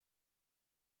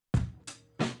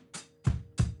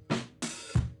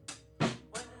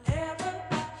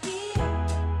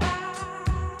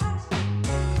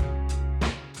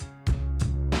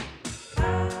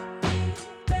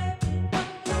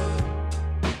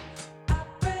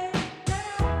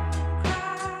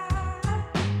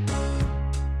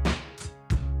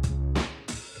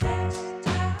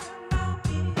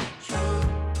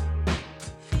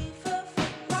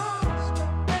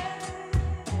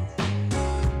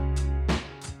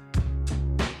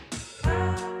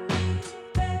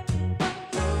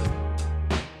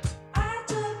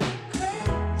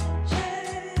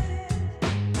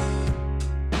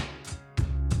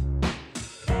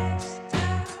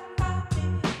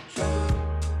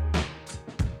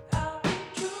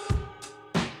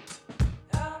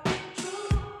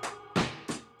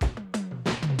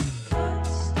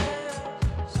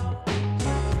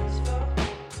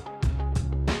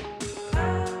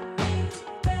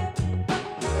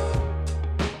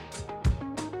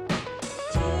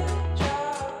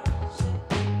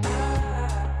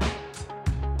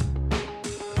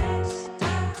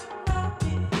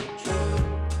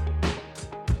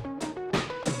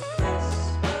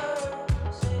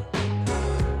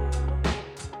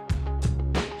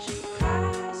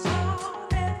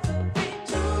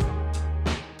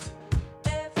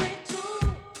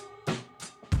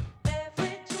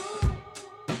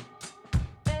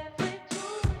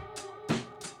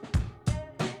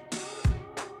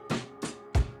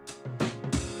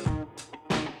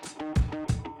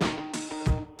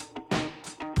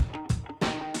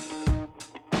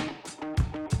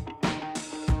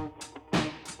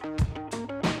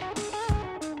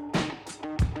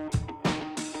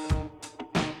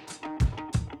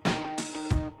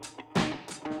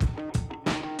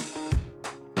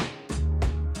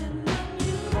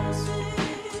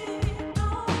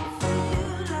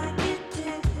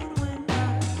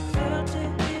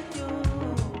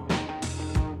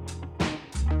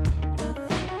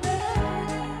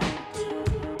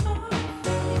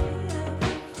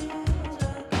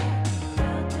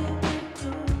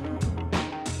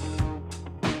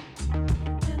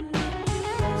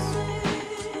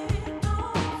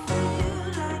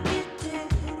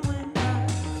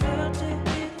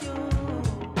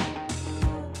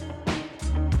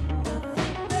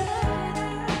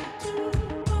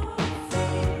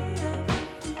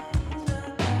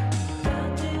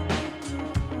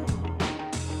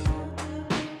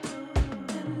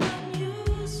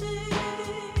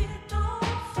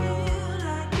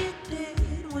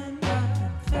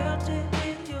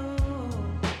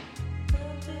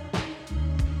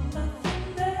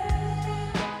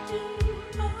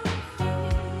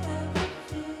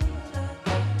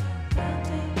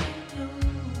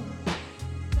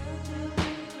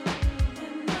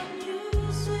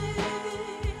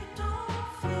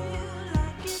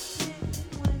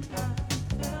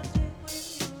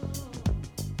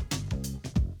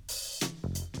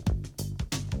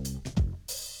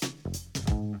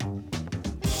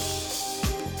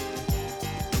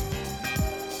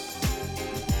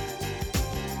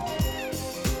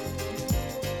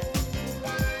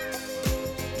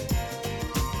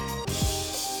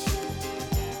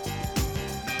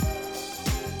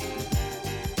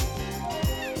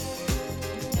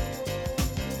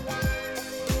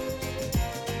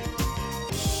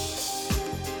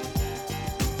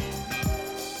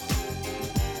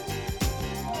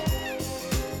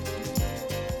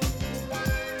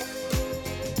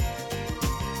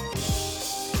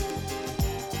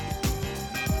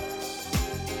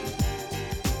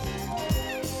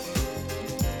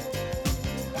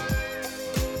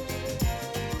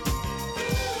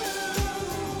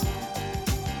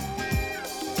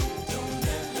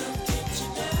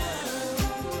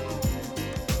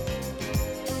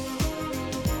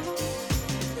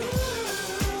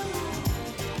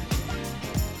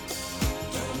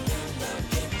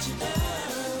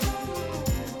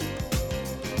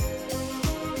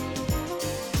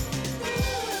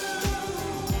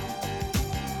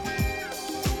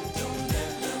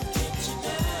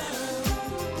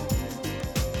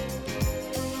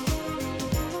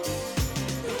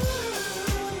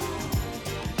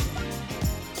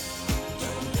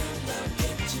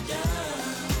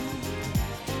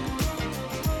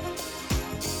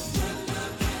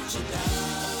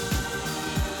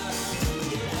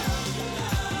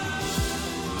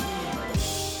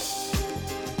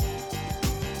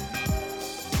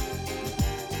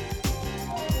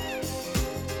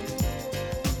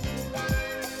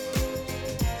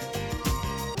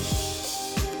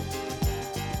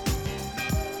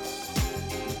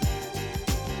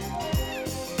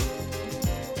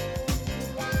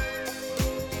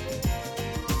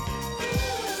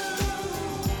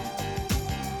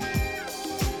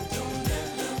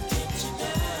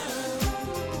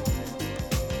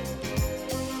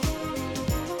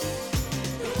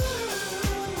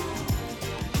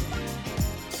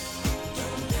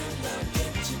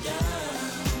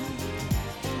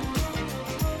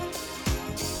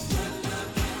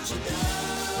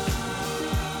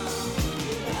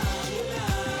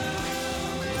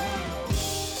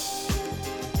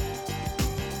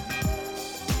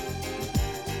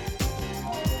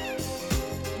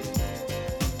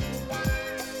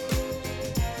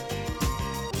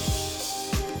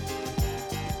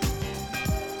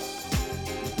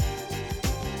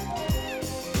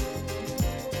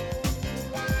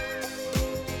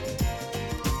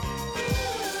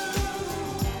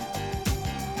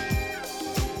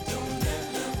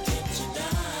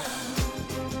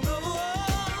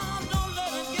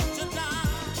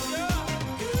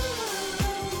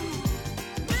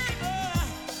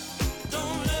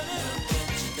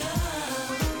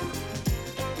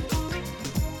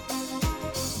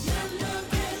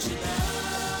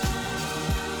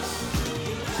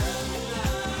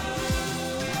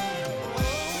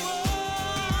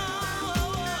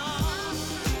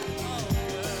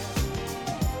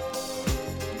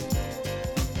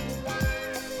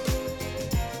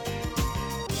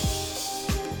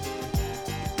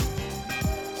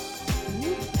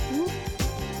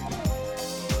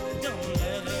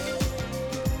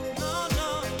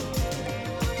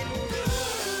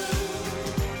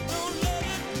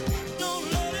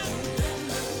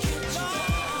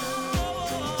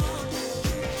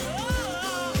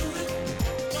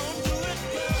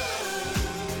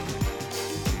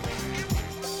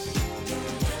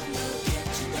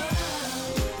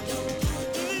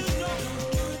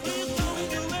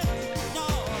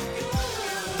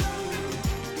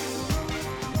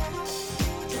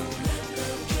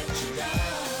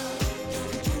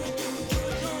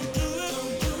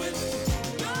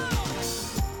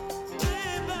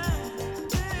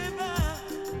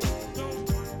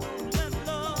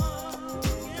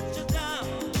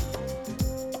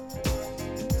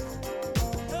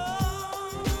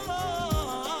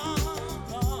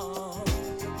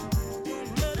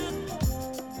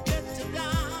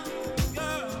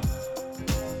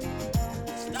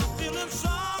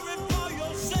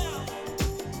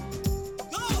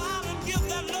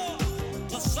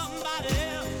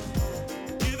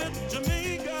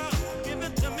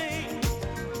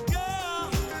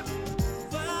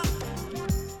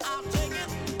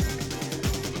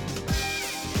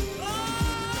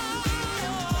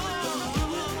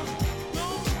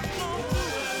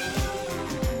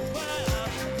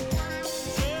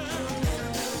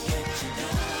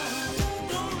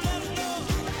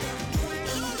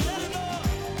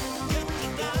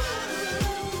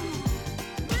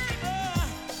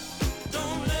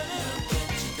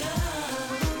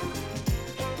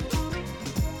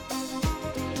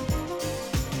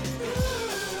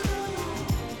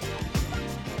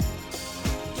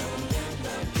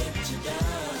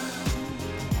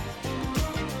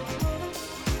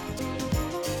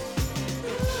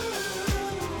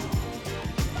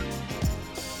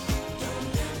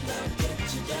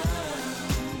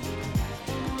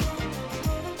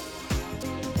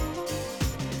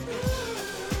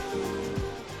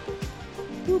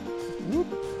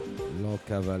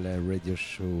Cavallet Radio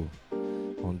Show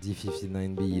on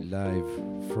D59B live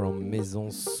from Maison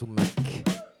Soumac.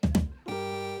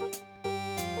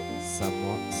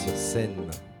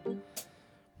 Samois-sur-Seine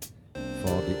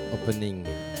for the opening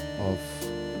of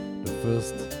the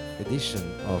first edition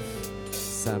of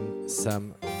Sam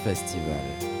Sam Festival.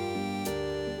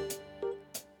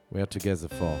 We are together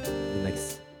for the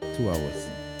next 2 hours.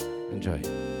 Enjoy.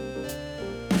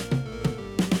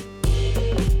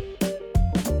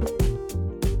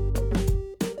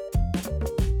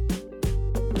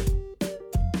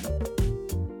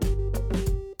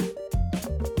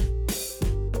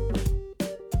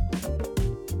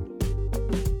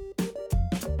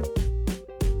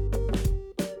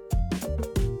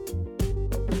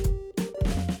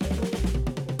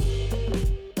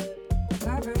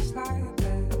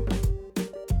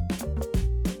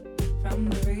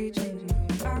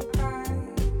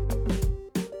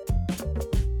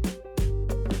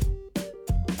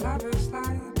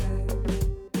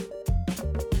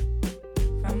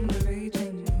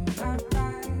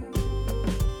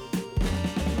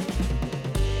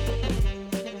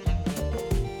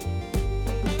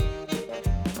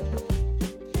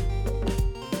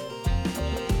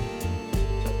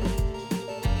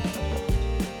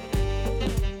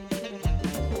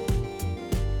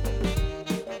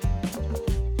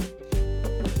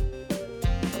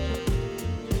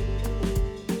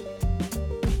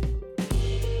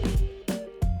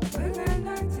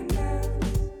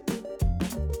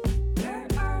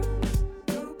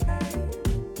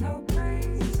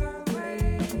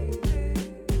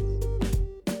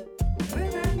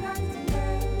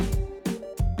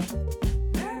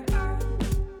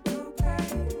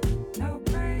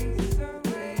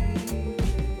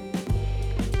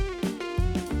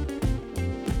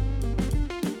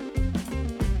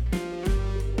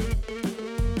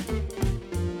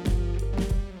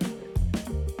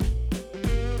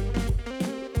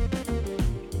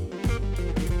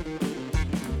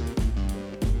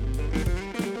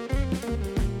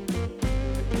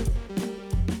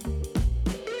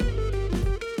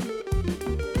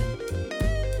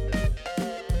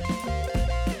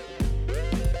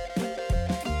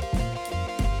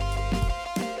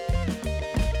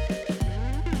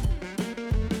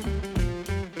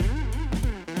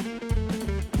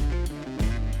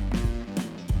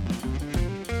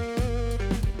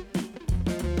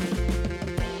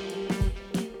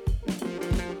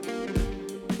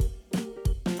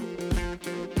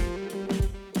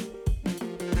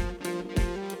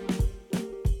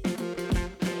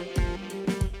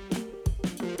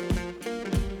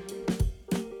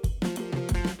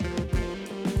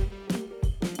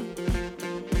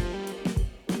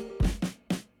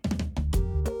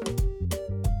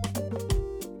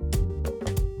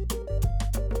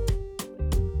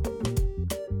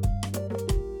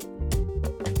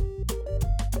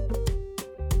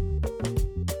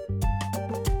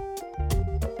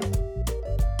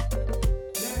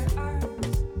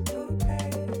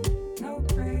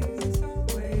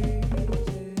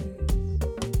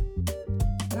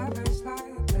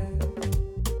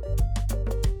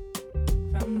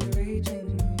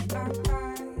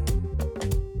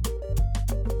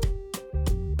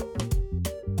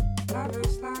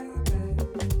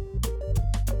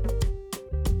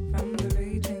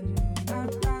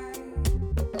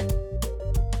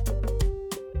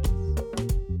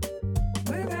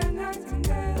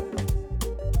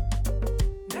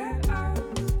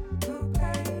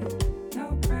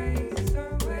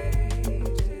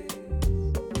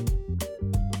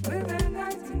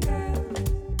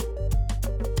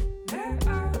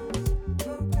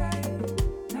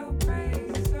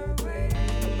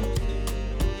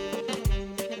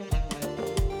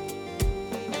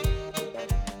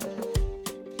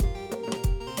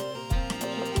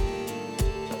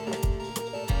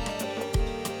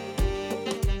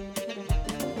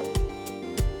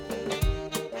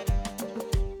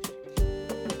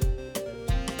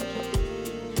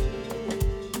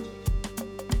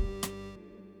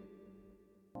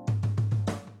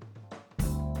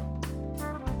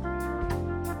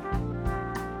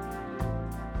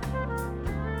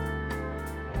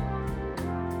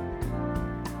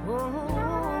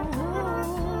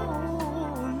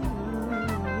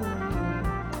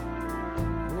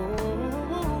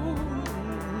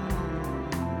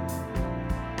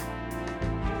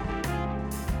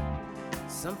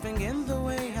 Something in the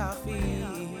way I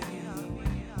feel,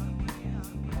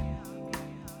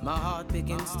 my heart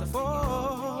begins to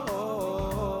fall.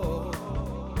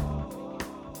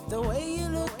 The way you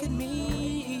look at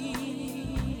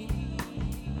me,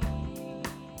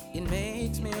 it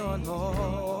makes me want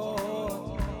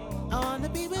more. I wanna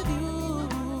be with you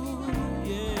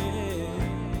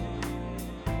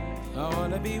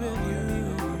wanna be with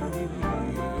you.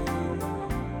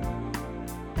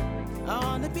 I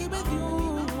wanna be with you.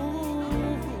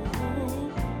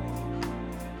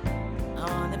 I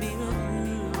wanna be with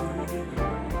you.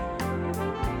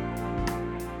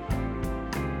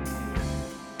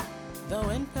 The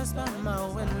wind passed by my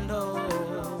window.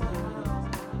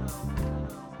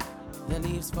 The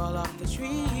leaves fall off the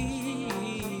tree.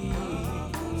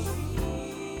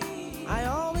 I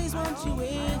always want you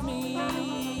with me,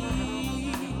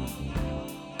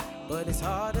 but it's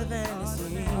harder than it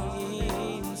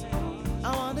seems.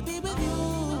 I wanna be with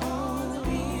you.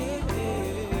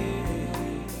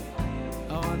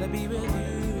 I wanna be with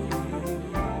you.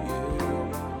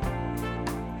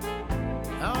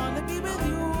 I wanna be with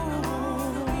you.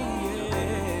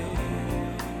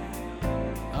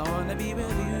 I wanna be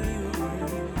with you.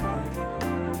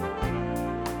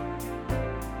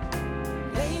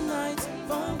 Late nights,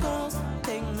 phone calls,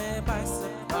 take me by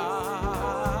surprise.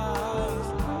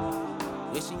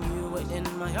 Wishing you were in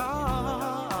my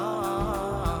arms.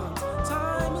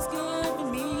 Time is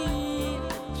giving me a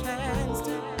chance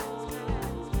to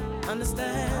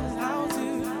understand how to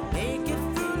make it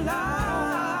through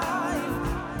life.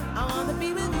 I wanna be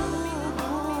with you.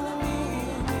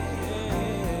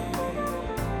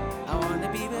 I wanna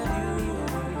be with you.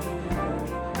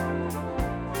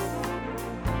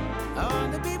 I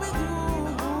wanna be with you.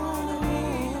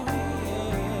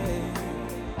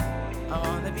 I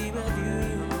wanna be with you.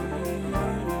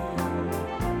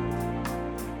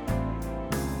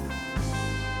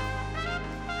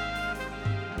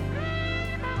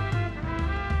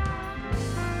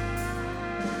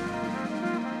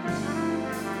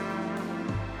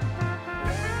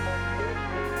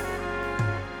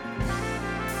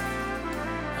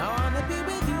 I wanna be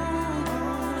with you.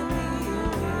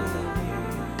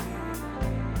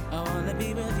 I wanna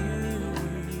be with you.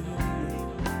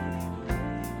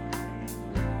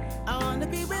 I wanna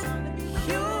be with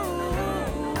you.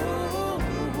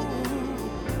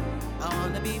 I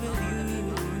wanna be with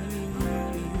you.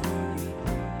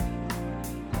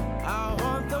 I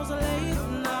want those late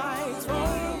nights,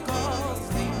 phone calls,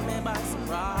 take me by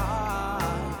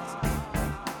surprise.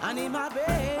 I need my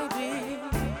baby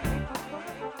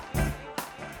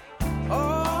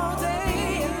all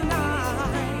day and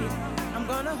night. I'm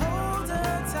gonna hold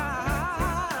her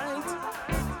tight.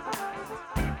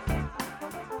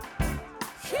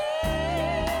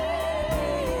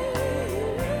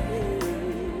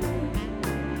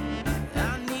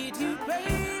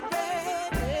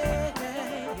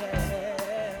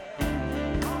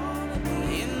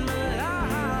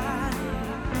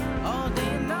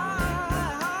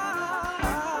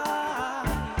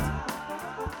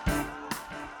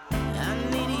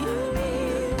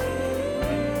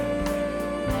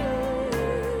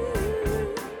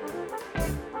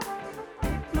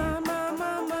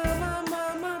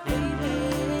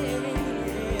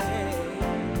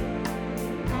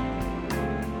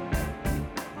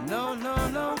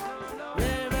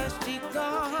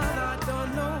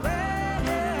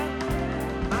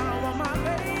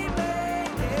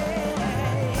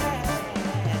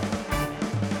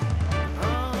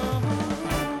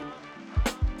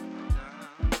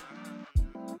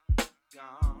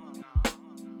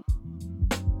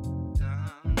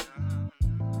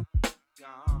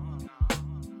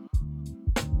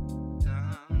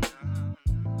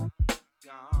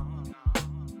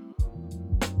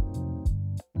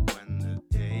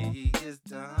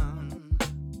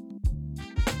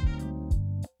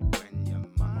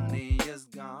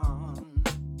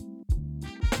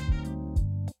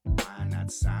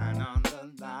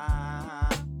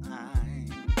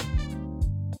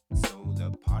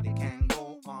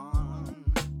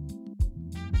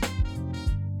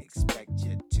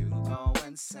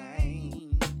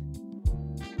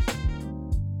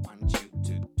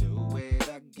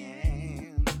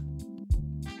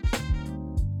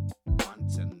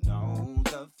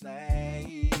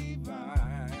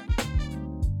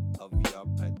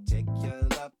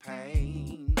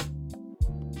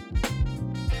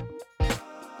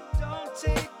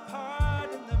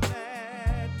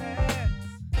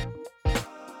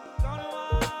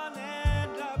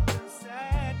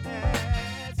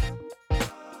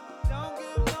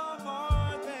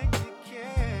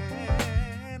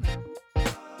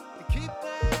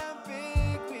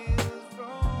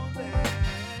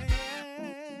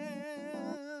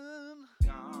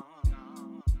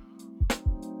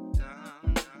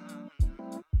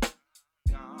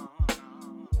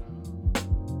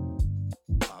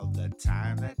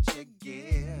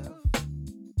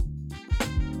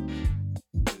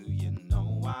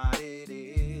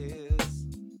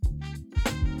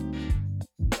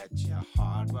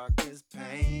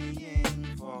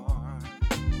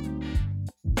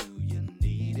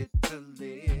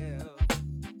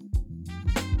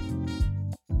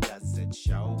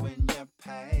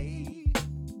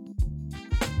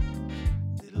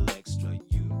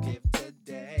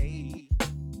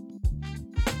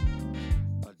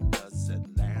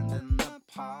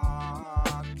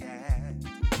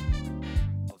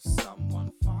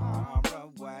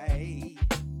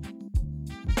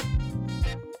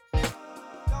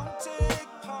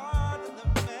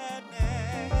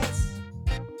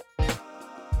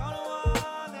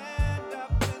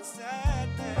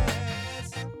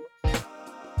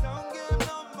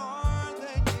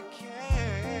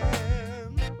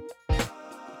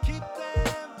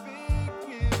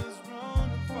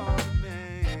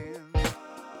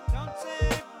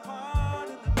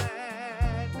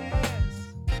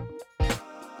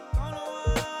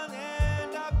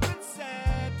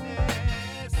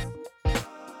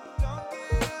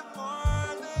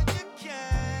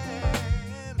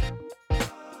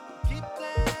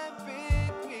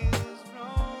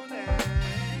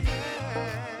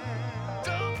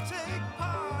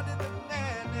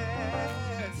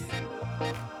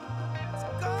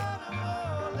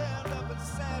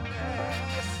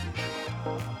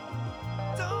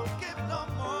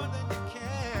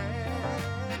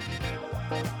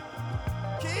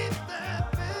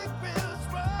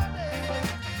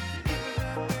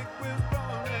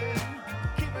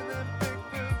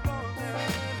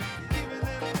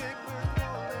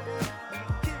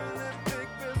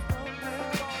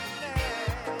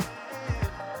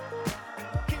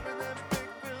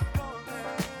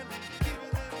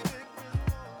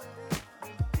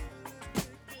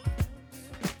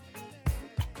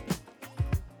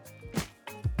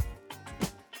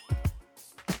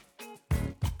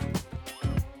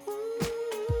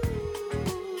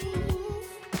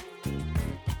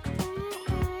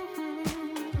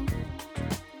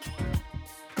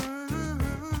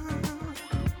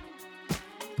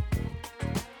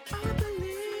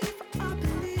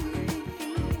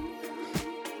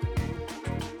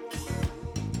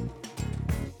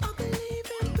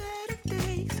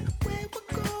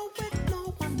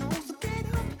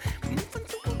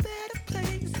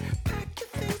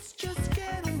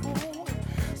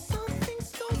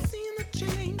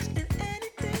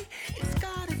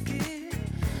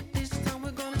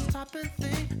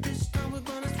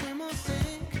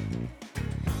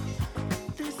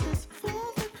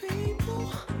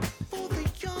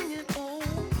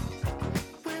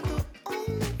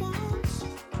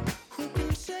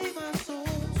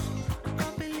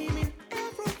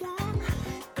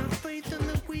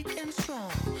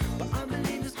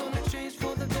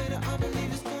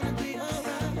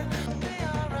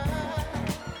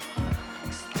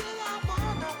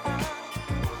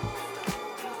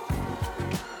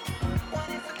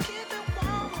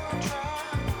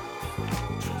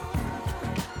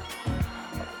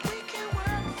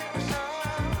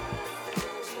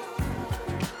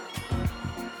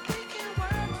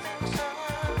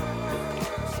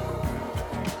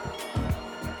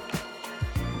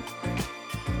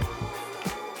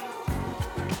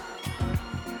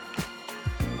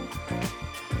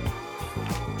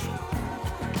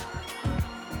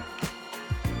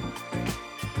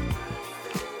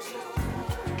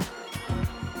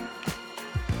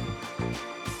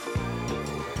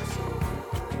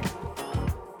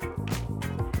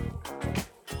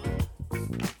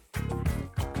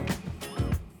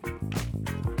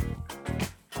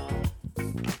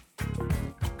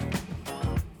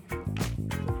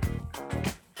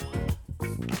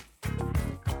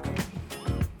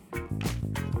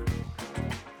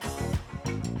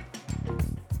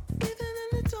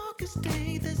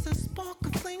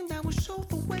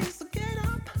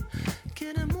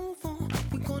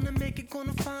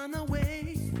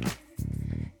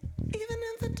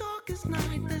 darkest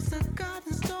night, there's a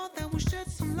garden store that will shed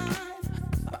some light.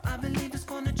 But I believe it's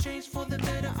gonna change for the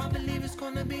better. I believe it's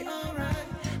gonna be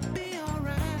alright, be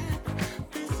alright.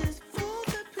 This is for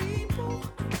the people,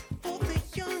 for the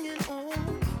young and old.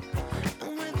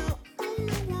 And we're the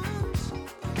only ones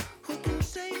who can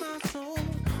save our soul.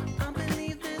 I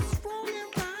believe there's wrong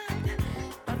and right,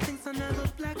 but things are never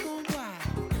black or white.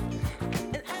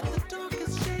 And at the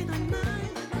darkest shade of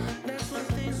night, that's when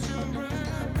things turn bright.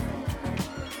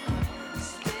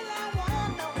 Still I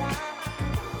wonder why.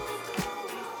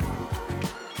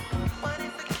 What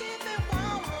if we give it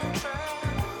one more try?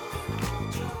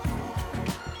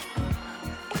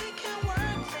 We can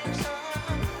work things out.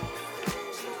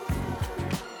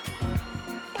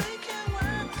 We can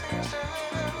work things out.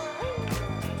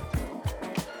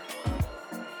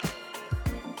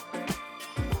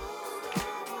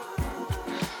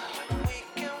 We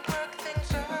can work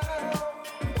things out.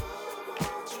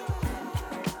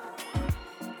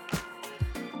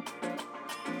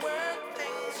 Work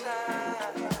things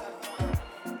out.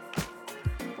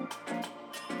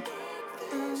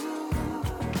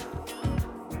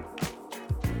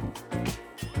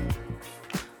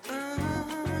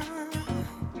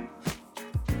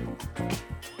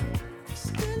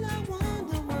 Still I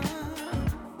wonder why.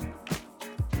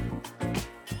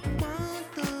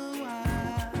 Wonder why.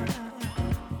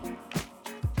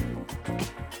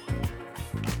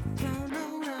 No, no,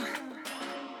 no.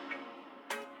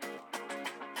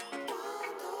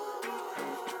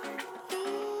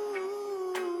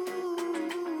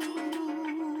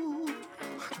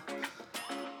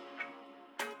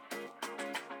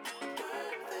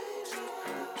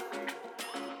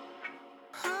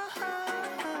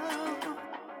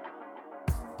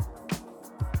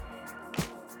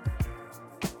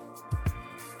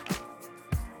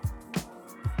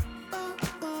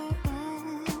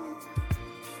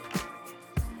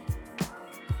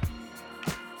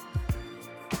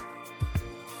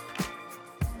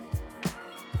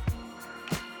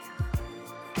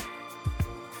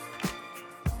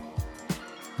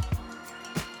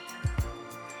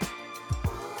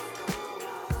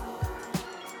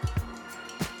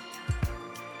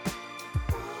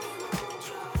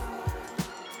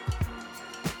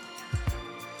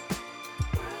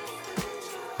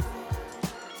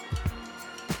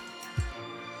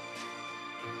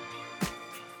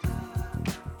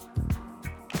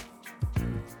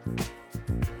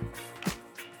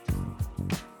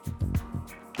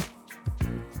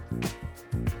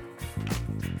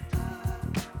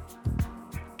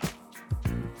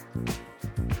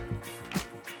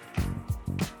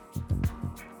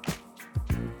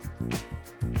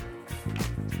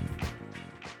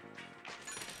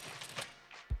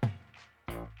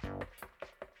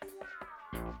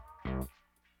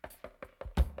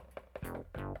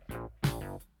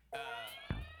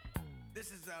 This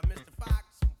is Mr. Fox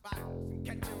from Fox and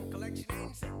Ketchum Collection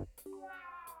Agency.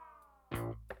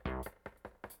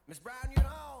 Miss Brown, you at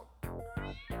home?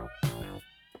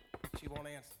 She won't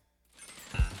answer.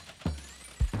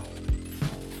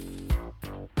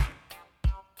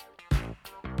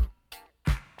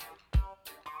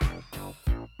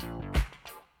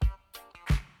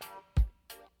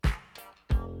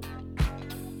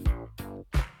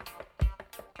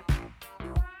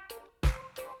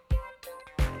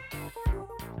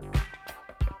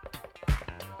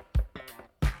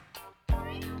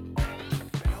 Hey,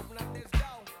 open up this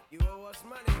door. You owe us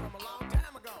money from a long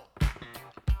time ago.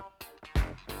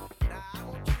 Now I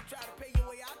want you to try to pay your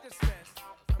way out this mess.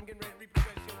 I'm getting ready to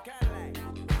repossess your Cadillac.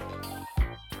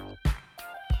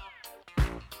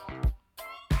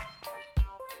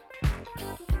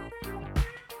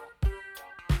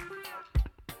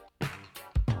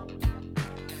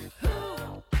 Who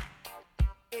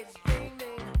is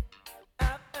dreaming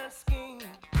up a scheme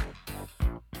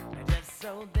just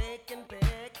so they can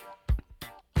pick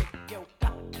your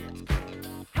pockets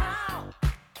clean? How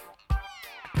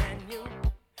can you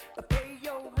pay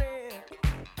your rent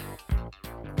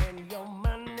when your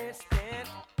money's spent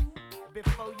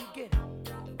before you get it?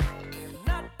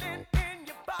 Nothing in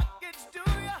your pockets, do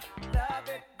ya? Love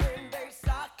it when they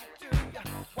sock it to ya.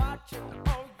 Watching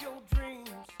all your dreams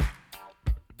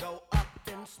go up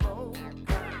in smoke.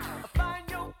 Find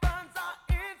your funds are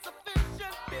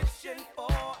insufficient, fishing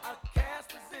for a cash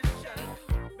position.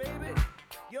 Baby,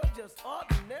 you're just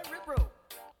ordinary broke.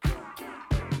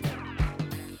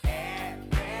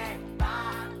 Everybody's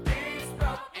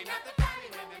broke. Ain't nothing funny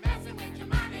when they're messing with your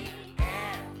money.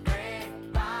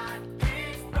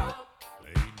 Everybody's broke.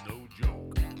 Ain't no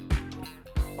joke.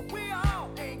 We all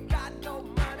ain't got no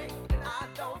money, and I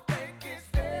don't think it's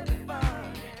very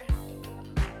funny.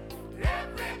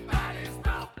 Everybody's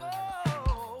broke. Oh,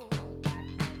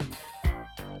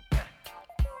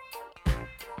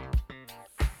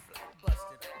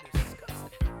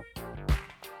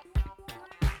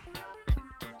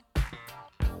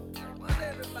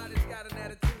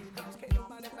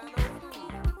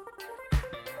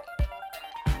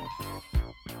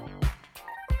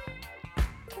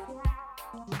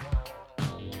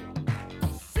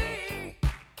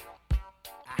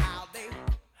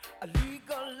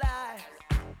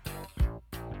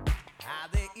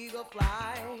 of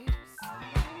life's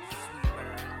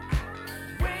sweeter.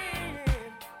 When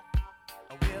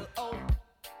will old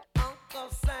Uncle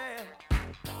Sam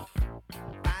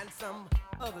find some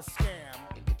other scam?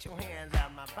 Get your hands out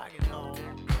of my pocket, Lord.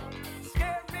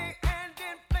 Scare me and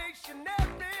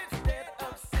inflationary instead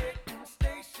of sitting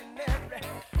stationary.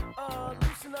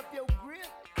 Loosen up your grip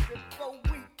before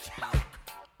we choke.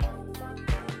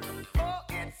 Oh,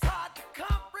 it's hard to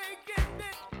comprehend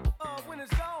it when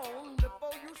it's gone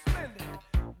before you spend it.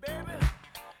 Baby,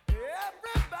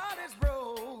 everybody's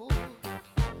broke.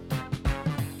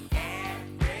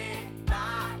 Everybody's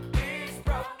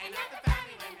broke. Ain't nothing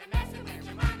funny when they're messing with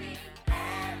your money.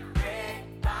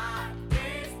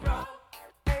 Everybody's broke.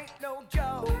 Ain't no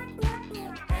joke.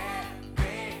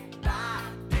 Everybody's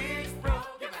broke.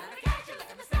 You're running the cash, you look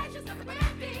at the stash, you're nothing but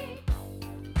empty.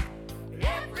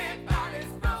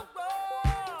 Everybody's broke.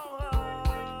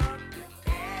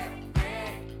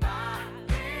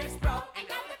 Everybody's broke. Ain't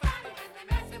nothing funny when they're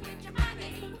messing with your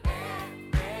money.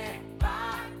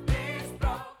 Everybody's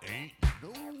broke. Ain't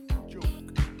no joke.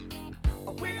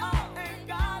 We all ain't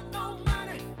got no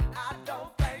money. I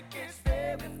don't think it's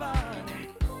very funny.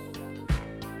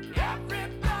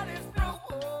 Everybody's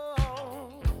broke.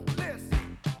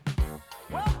 Listen,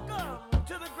 welcome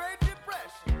to the Great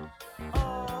Depression.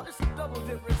 It's a double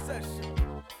dip recession.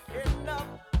 Enough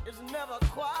is never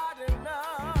quite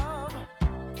enough.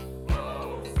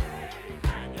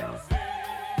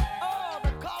 Oh,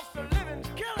 the cost of living's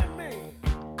killing me.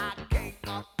 I can't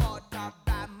afford to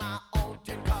buy my own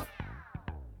tin cup.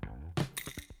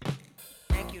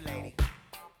 Thank you, lady.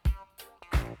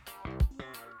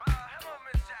 Hello,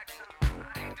 Miss Jackson.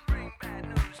 I hate to bring bad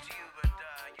news to you, but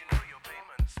you know your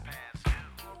payment's past due.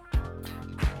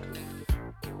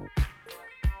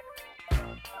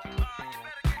 You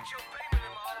better get your payment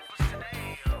in my office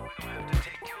today, or we're gonna have to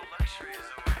take your luxuries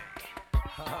away.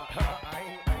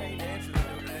 I ain't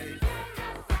answering today.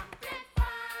 You're something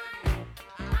funny.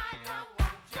 I don't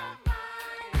want your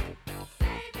money.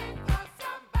 Save it for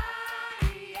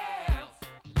somebody else.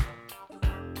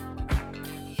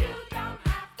 You don't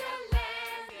have to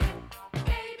lend it.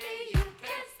 Baby, you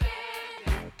can spend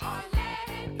it. Or let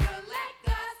it collect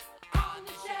us on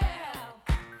the shelf.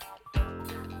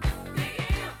 Dig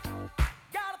in,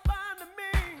 Gotta find the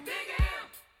means dig in,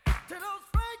 to those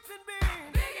francs and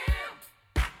beans. dig in,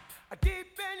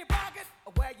 Deep in your pocket,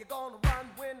 where you gonna run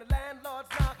when the landlord's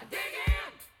knocking? dig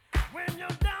in, When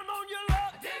you're down on your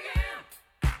luck, dig in,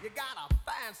 you gotta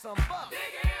find some bucks.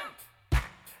 dig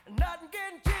in. Nothing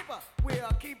getting cheaper.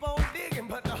 We'll keep on digging,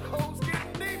 but the hole's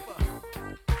getting deeper.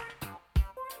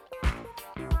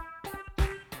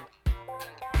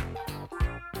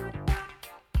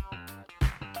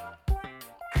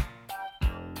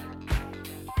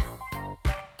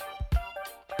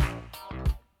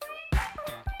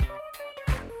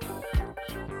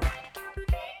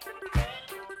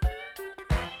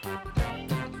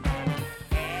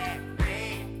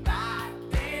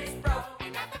 Everybody's broke.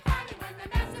 Ain't nothing funny when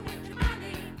they're messing with your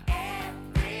money.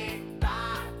 Everybody's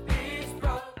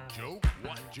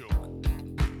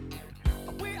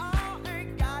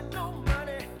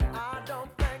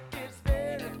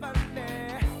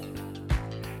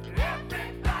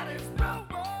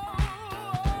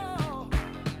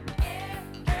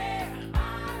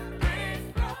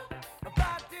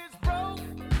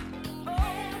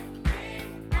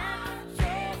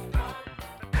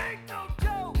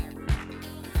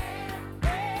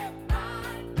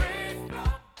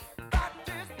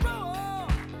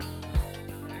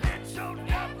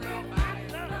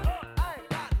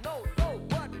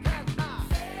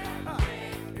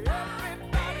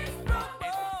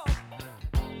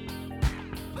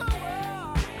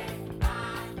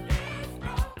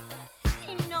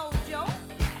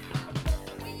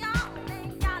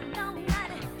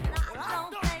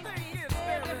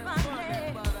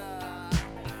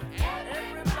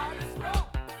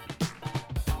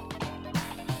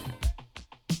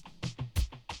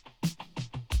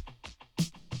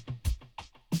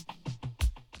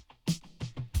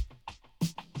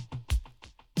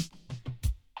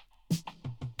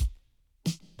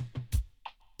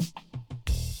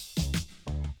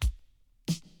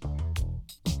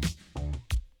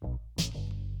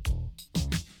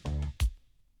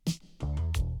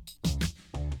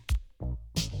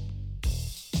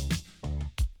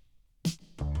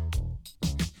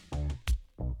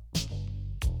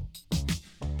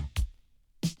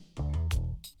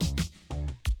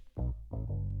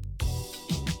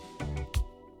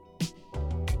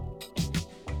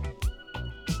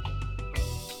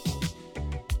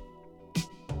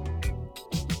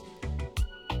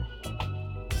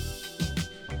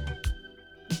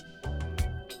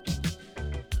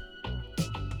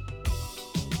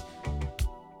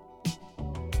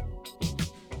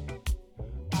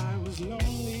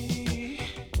lonely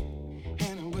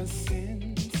and I was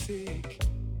sin sick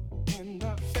and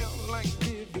I felt like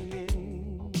giving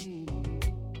in.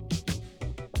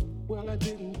 Well, I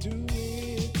didn't do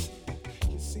it.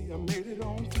 You see, I made it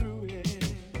on through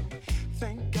it.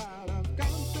 Thank God I've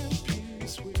got that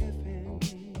peace within.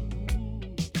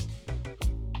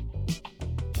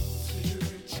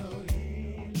 Spiritual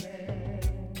healing.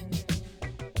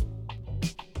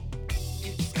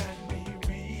 It's got me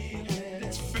reeling.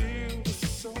 It's filled with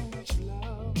so much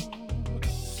love.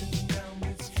 Sitting down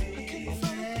this feeling. I can't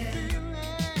fight the feeling.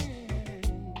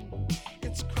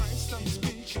 It's Christ I'm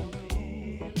speaking.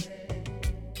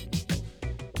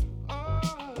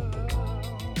 Oh,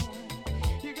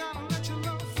 you gotta let your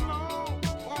love flow.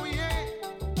 Oh yeah.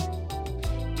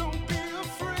 Don't be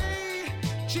afraid.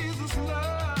 Jesus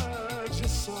loves you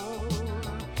so.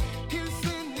 He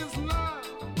sent his love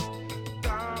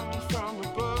down from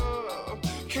above.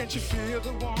 Can't you feel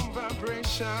the warm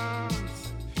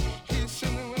vibrations? He's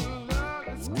sending with love.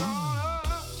 It's gone up.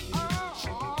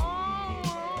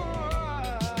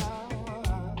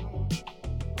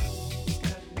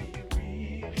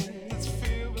 It's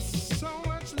filled with so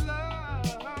much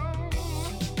love.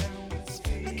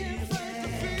 I can't fight the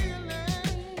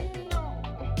feeling.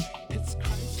 No, it's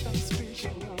Christ I'm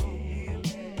speaking of.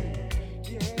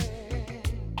 Yeah.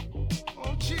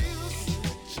 Oh,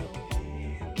 Jesus.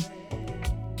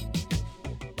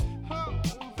 Oh,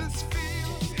 this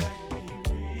feeling.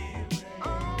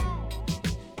 Oh,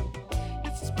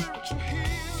 it's spiritual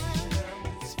healing.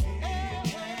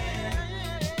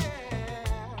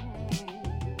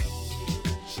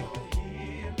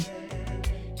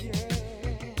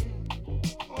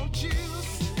 Oh,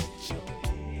 Jesus.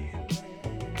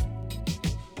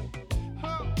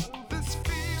 Oh, this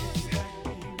feeling.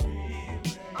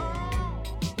 Oh,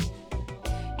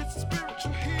 it's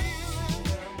spiritual healing.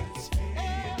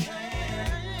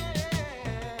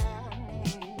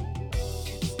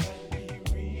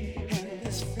 And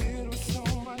it's filled with so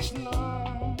much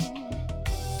love.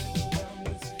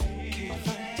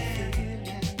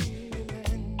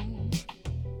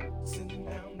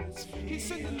 He's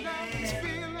sending down this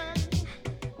feeling.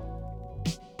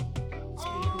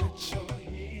 Oh,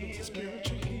 it's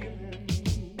spiritual healing.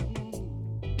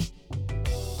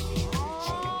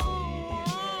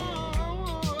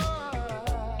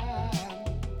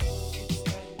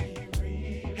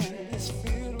 And it's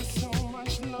filled with so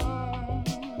much love.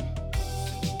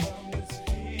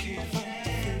 Can't fight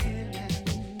the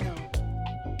feeling. No,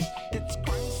 it's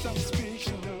Christ I'm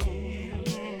speaking of.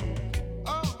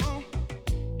 Oh,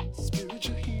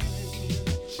 spiritual healing.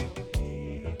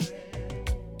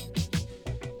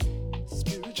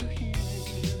 Spiritual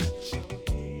healing.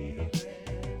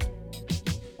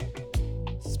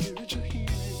 Spiritual healing.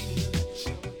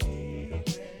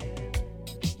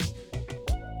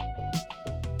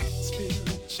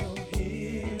 Spiritual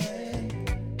healing.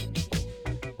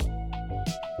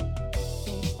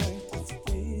 Don't fight this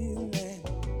feeling.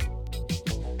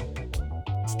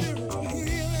 Spiritual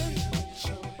healing.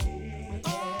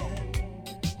 Oh,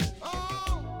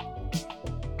 oh,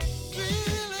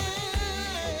 feeling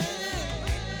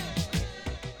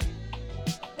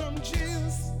from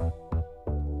Jesus.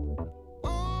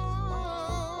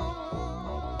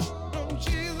 Oh, from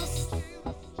Jesus.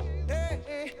 Hey,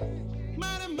 hey.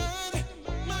 Mighty, mighty,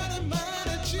 mighty,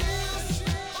 mighty Jesus.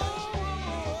 Oh,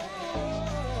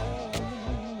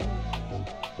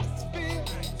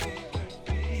 spiritual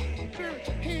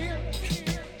healing.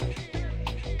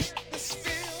 This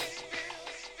feeling.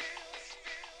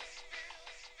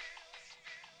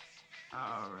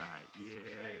 All right,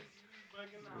 yeah.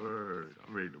 Word.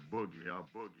 I'm ready to boogie. Y'all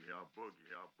boogie. Y'all boogie.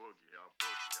 Y'all boogie. Y'all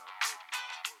boogie.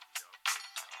 Y'all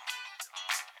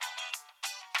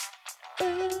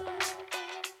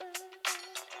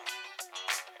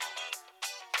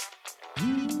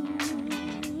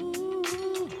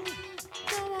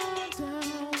Come on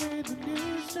down with the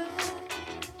new song.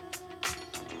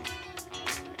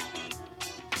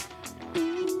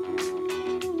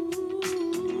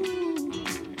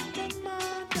 Come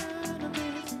on down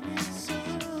with the new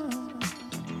song.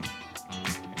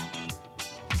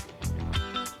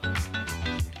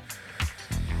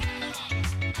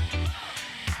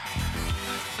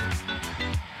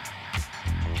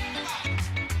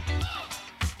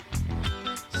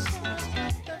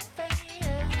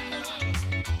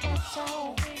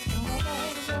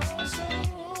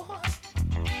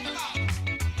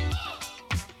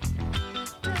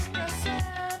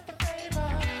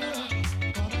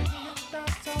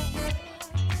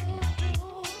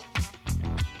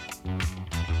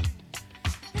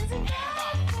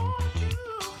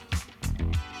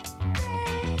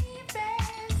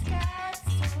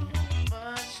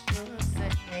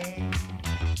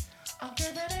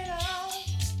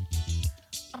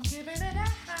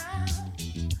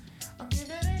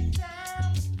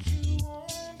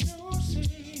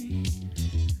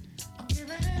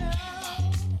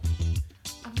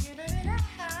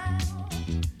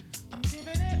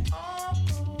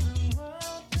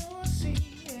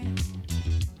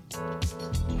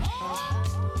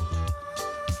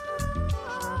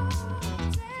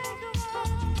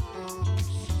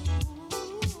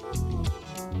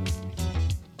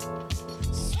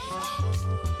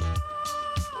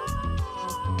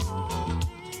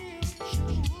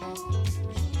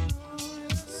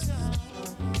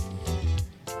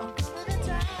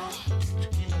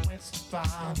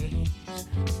 parties.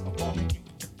 I wanna get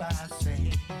with the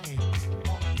fancy.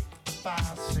 Wanna get with the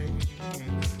fancy.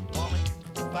 Wanna get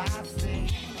with the fancy.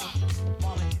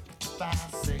 Wanna get with the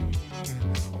fancy.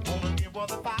 I wanna get with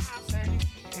the fancy.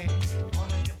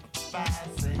 Wanna get with the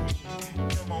fancy.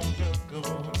 Come on,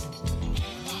 girl.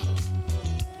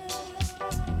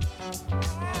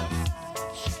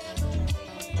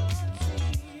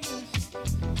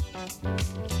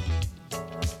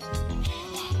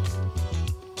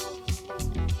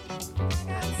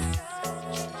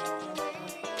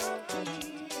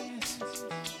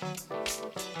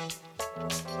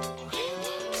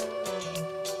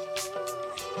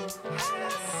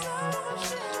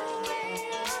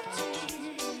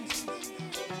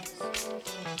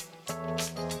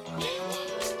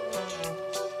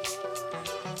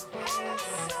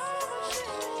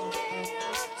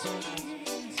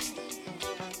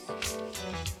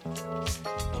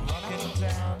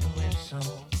 Down the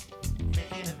whistle,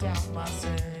 making it down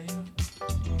myself.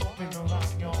 Open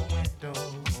around your window,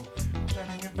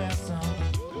 turning your back on.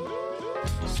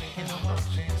 Singing and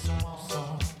watching some more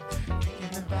song,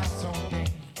 making the bass on day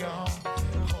go.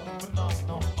 Hoping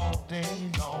all day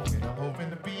long, and I'm hoping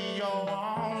to be your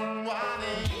own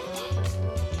body.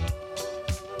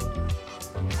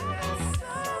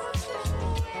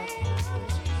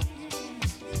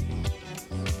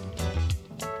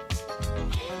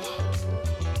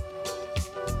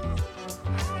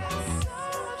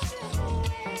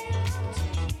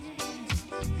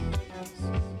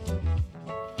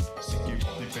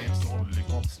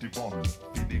 Festival,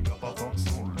 Vinniga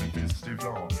Batanstol i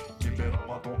festival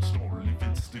Liberama Tonstol i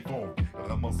festival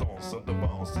Ramazan,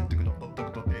 Södermalms, inte glömda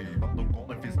döda dig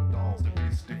Vandogården finns dans, det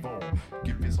festival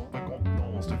Giffis av en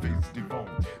konstans, det festival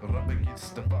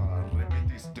Rammegistevar,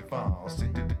 remidistevar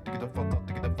Sitter digga fatta,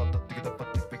 digga fatta, digga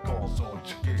fatta Typical, så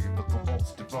tjejer, för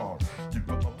måste vara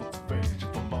Given up at the face,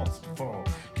 för måste vara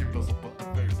Keep us up at the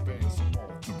face, som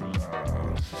måste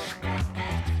relax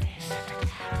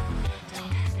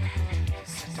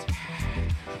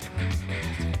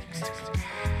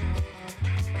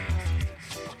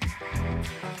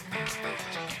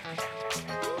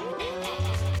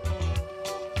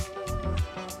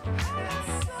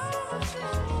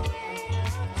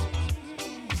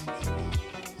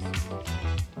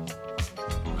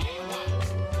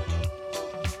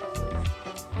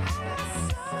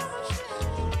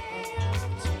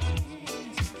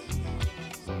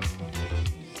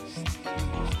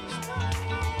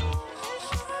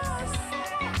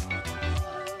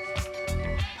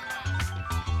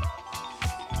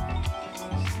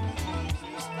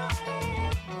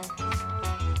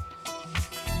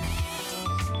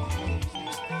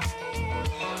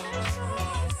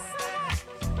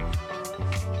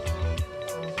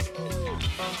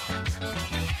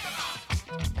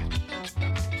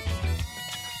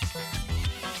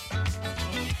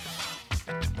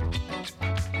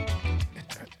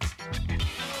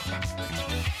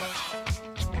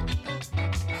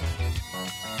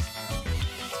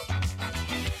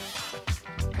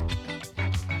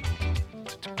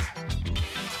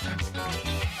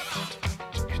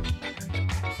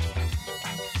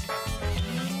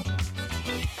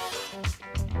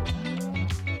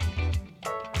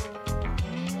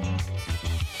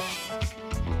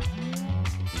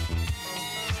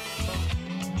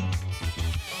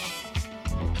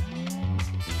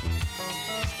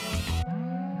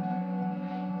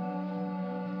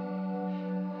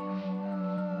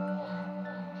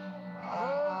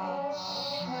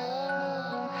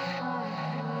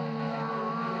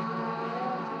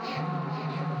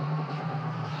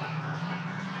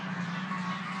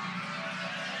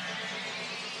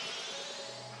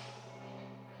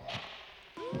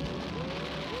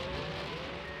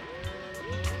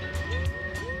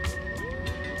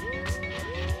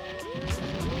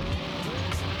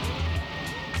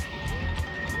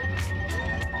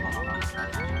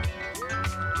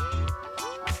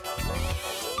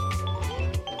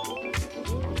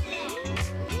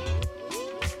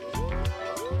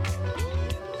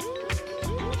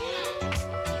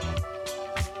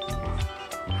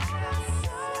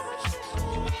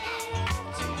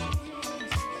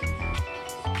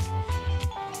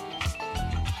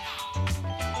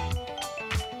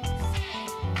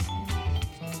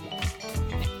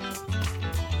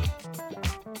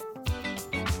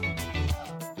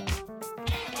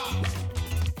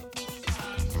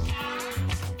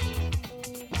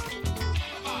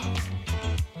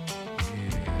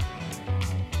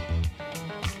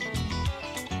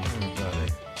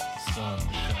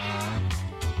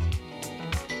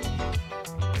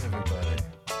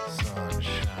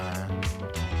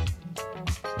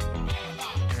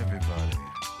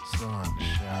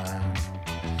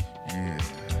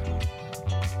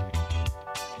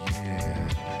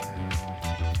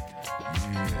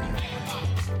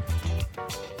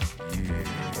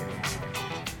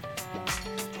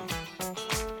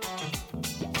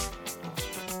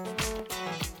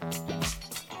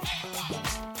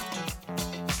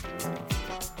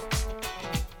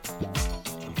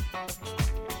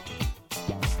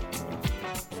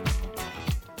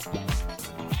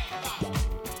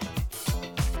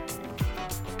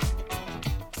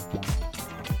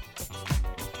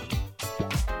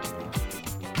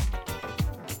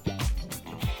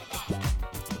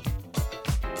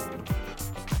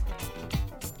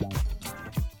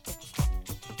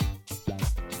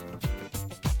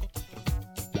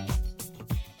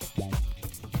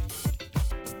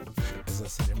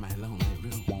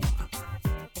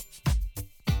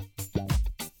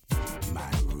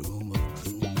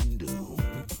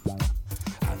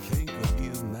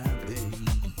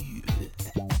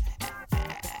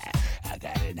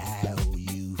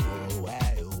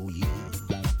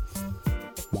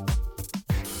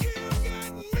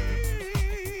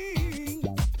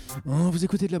vous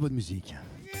écoutez de la bonne musique.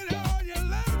 Get all your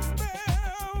love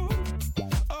spell.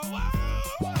 Oh,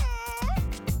 oh, oh.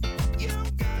 You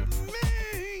got me.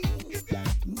 You got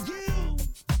you.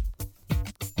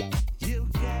 You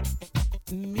got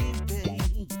me,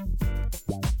 babe.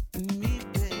 Me,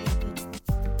 babe.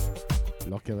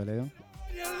 Laure Cavalère,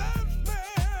 Your love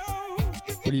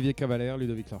spell. Olivier Cavalère,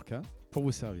 Ludovic Lorca, pour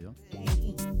vous servir.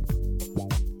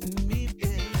 Me,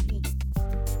 babe.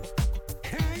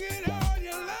 Hanging on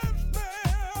your love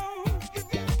spell.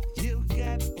 You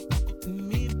got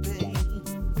me, babe.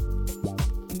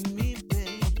 Me,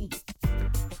 babe.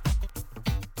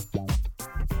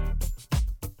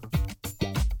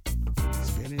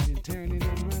 Spinning and turning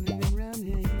and running and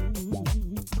running.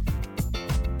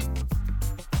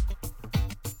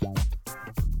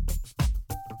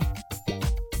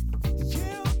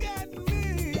 You got me.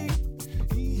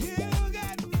 You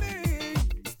got me.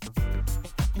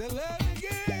 The love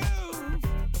you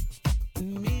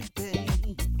give me,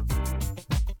 babe.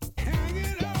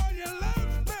 Hanging on your love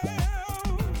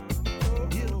spell.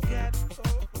 You got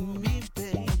me,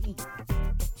 babe.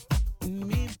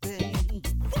 Me, babe.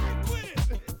 Work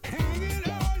with it. Hanging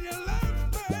on your love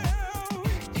spell.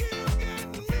 You got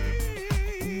me,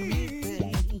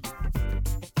 babe.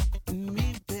 Me,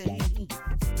 babe.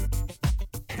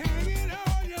 Hanging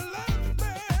on your love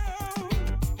spell.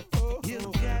 You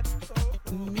got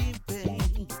me,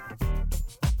 babe.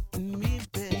 Me,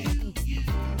 babe.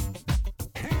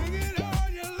 Hanging on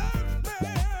your love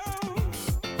spell.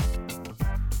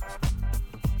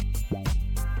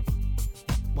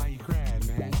 Why you crying,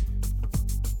 man?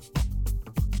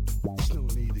 There's no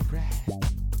need to cry.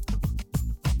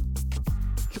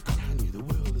 Look around you, the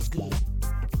world is good.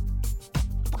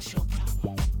 What's your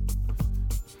problem?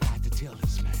 I had to tell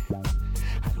this man,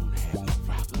 I don't have no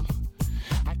problem.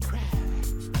 I cry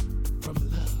from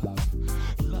love,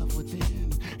 love within,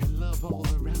 and love all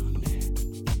around me.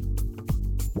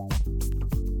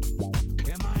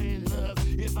 Am I in love?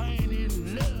 If I ain't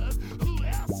in love, who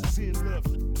else is in love?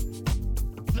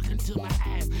 Look into my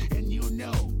eyes, and you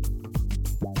know.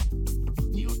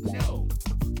 You know.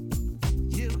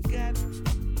 You got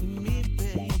me,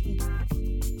 babe.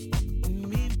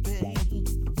 Me, babe.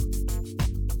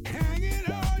 Hanging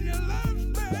on your love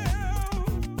spell.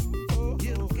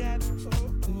 You got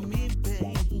me,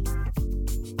 babe.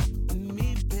 Me,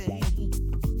 babe.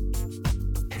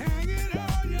 Hanging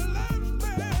on your love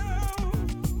spell.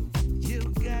 You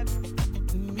got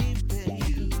me, babe.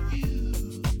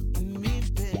 Me,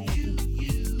 babe.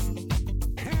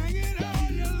 Hanging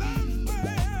on your love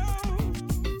spell.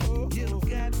 You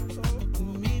got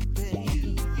me, babe.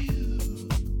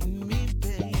 Me,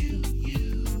 babe.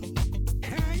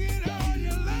 Hanging on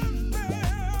your love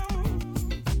spell.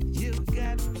 You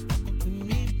got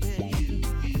me, babe.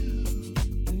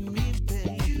 Me,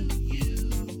 babe.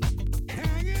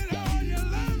 Hanging on your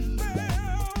love spell.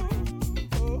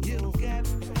 You got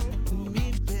me,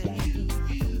 babe.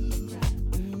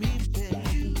 Me,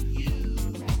 babe.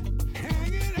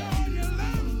 Hanging on your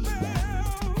love spell.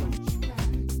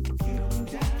 Get on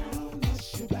down,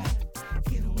 hush your back.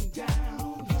 Get on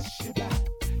down, hush your back.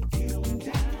 Get on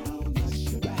down, hush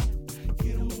your back.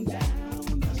 Get on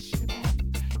down, hush your back.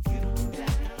 Get on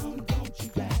down, don't you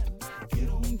grab. Get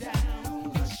on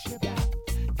down, hush your back.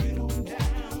 Get on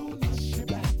down, hush your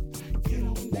back. Get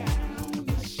on down,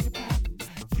 hush your back.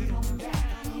 Get on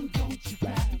down, don't you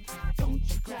grab. Don't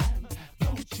you grab.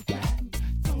 Don't you grab.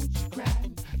 Don't you grab.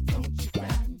 Don't you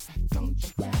grab. Don't you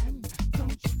grab.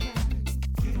 Don't you grab.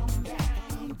 Get on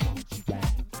down, don't you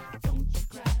grab. Don't you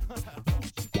grab. Don't you grab.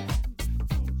 Don't you grab.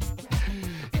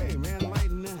 Hey man,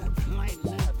 lighten up.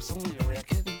 Lighten up. It's only a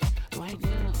record.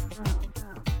 Lighten up.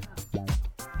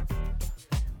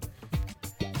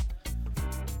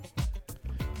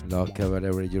 Laure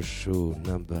Cavalère Radio Show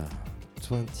number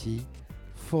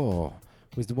 24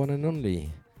 with the one and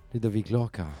only Ludovic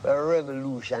Lorca. We're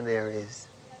revolutionaries,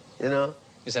 you know?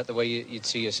 Is that the way you'd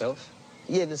see yourself?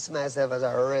 Yeah, I see myself as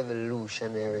a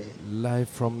revolutionary Live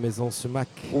from Maison Sumac.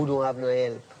 who don't have no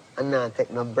help and not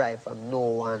take no bribe from no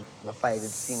one. I fight it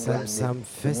single Sam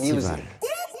Festival. music.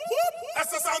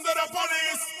 That's the sound of the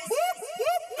police.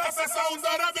 That's the sound of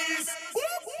the beast.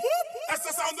 That's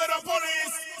the sound of the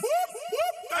police.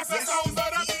 That's the sound of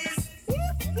the beast.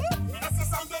 That's the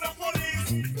sound of the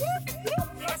police.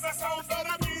 That's the sound of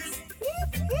the beast.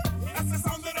 That's the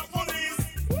sound of the police.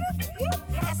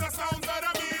 That's the sound of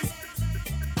the beast.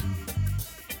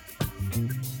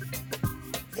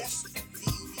 Yes.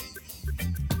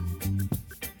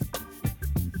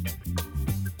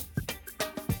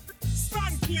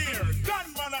 Stand clear,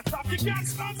 gunman attack. You can't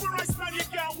stand where I stand, you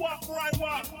can't walk where I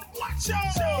walk. Watch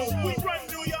out! We run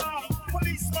New York.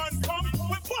 policeman come,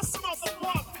 we bust him out the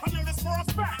club. I know this for a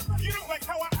fact. You don't like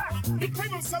how I act. You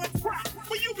claim I'm selling crack,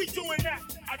 but you be doing that.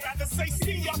 I'd rather say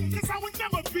see ya, cause I would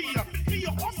never be ya. Be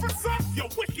your officer, you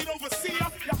wicked overseer.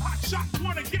 Your hot shot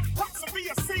wanna get props and be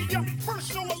a senior.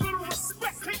 First show a little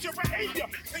respect, change your behavior,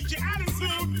 change your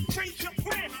attitude, change your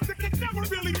plan. There can never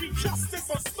really be justice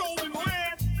or stolen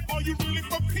land. Are you really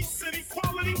for peace and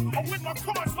equality? Or when my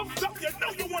car's hooked up, you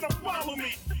know you wanna follow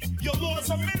me. Your laws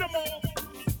are minimal,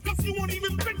 cause you won't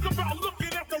even think about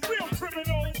looking at the real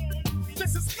criminal.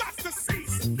 This has got to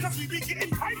cease, cause we be getting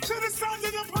hyped to the sound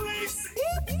of the police.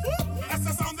 That's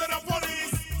the sound of the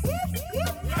police.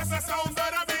 That's the sound of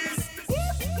the beast.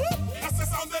 That's the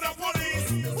sound of the police.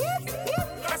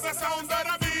 That's the sound of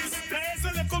the beast. There's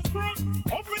a little crook.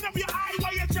 Open up your eye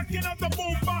while you're checking out the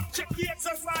boombox. Check the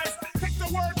exercise. Take the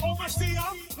word overseer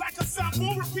like a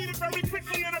sample. Repeat it very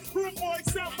quickly and approve for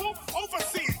example.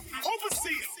 Overseer,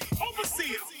 overseer,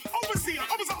 overseer, overseer,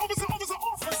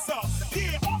 officer.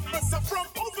 Yeah, officer from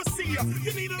overseer.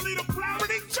 You need a little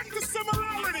clarity. Check the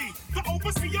similarity. The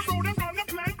overseer rode around the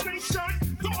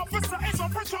plantation. The officer is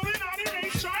on patrol in our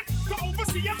nation. The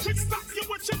overseer can stop you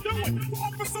what you're doing. The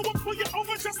officer will pull you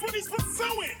over just when he's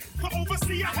pursuing. The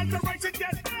overseer had the right to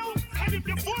get ill. And if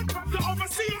you fought back, the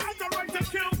overseer had the right to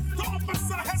kill. The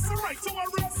officer has the right to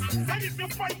arrest. And if you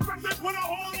fight back, they put a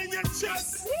hole in your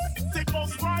chest. They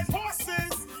both ride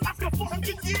horses. After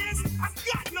 400 years, I've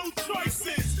got no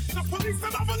choices. The police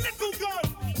don't have a little gun.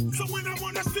 So when I'm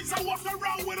on the streets, I walk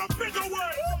around with a bigger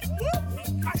word.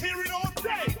 I hear it all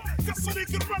day, just so they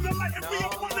can run the light and be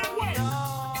up on their way.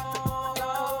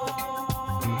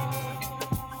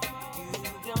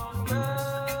 You don't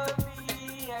love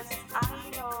me, yes, I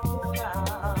know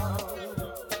now.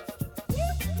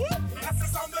 That's the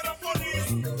sound of the police.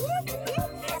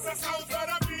 That's the sound of the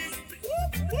beast.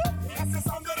 That's the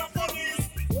sound of the police.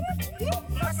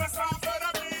 That's the sound of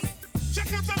the beast. Check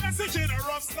out the message in a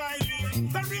rough styling.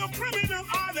 The real criminal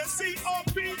are the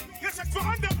COP. You check for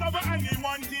undercover and they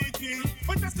want DT.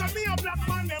 But just tell me a black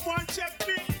man, they want check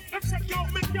me. They check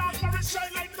out me car for it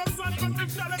shine like the sun. But the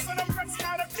jealous of them rest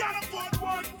now, they can't afford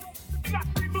one. Black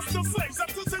people still slaves up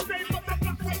to today. But the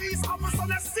black police officer,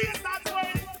 they see it that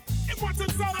way. He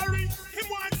wanted salary, he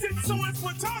wanted so it's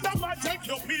put on them and take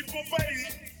your people pay.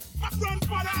 My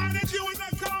grandfather had to deal with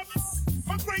the cops.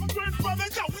 My great-grandfather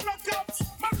dealt with the cops.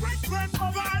 My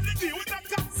great-grandfather had to deal with the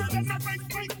cops. And then my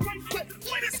great-great-great,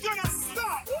 when it's gonna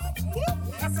stop?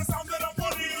 That's the sound of the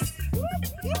police.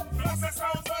 That's the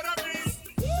sound of the beast.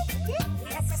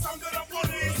 That's the sound of the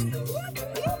police.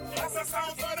 That's the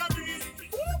sound of the beast.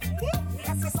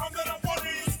 That's the sound of the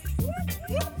police.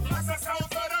 That's the sound of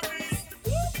the beast.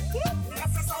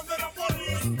 That's the sound of the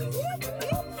police.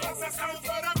 That's the sound of the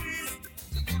beast.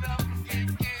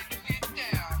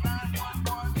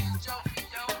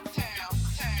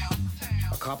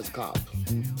 A cop is a cop.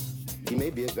 He may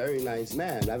be a very nice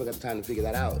man. I haven't got time to figure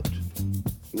that out.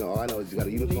 You know, all I know is he's got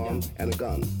a uniform and a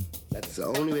gun. That's the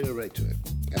only way to relate to it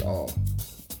at all.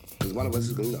 Because one of us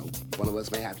is going to know. One of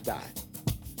us may have to die.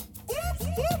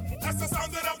 That's the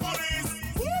sound of the police.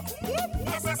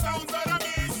 That's the sound of the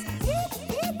beast.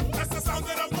 That's the sound of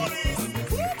the police.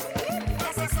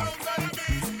 That's the sound of the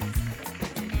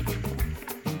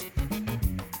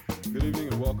beast. Good evening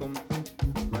and welcome.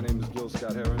 My name is Gil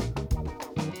Scott Heron.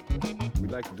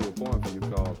 We'd like to do a poem for you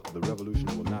called The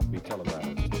Revolution Will Not Be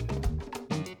Televised.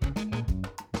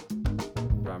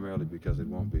 Primarily because it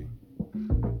won't be.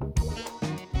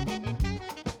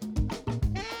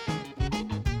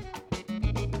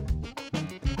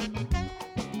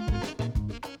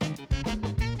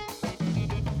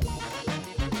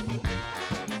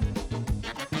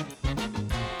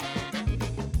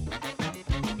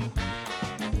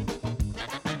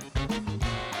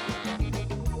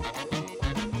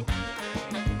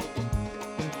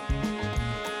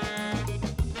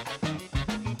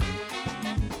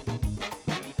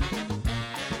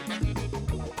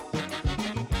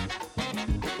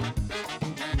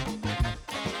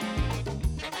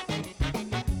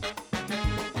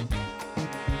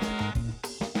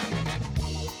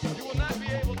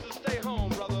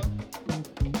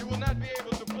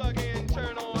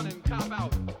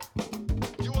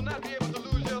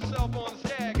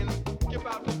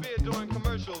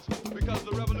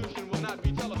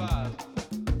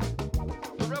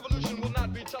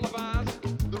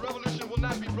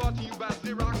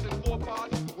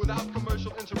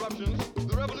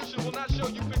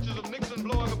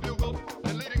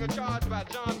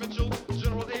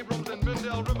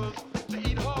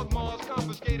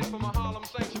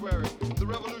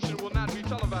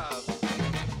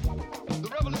 The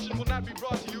revolution will not be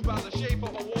brought to you by the Schaefer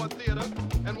Award Theater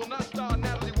and will not star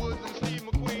Natalie Woods and Steve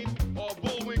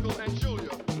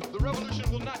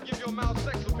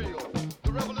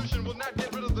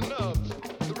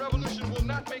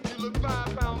not make you look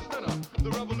 5 pounds thinner.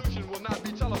 The revolution will not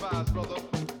be televised, brother.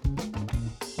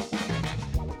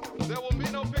 There will be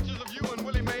no pictures of you and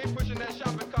Willie Mae pushing that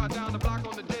shopping cart down the block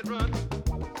on the dead run,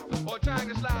 or trying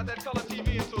to slide that color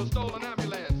TV into a stolen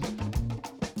ambulance.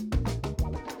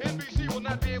 NBC will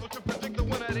not be able to predict the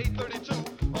winner at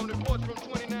 8:32 on reports from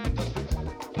 29 districts.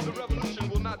 The revolution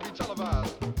will not be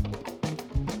televised.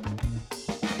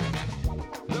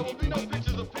 There will be no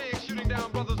pictures of pigs shooting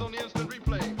down brothers on the instant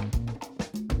replay.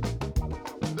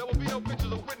 There will be no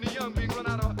pictures of Whitney Young being run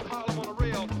out of Harlem on a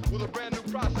rail with a brand new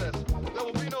process. There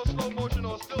will be no slow motion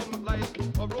or still life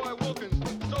of Roy Wilkins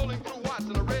strolling through Watts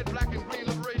in a red, black, and green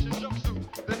liberation jumpsuit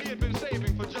that he had been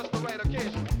saving for just the right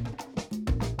occasion.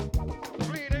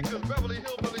 Green Acres, Beverly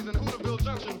Hillbillies, and Hooterville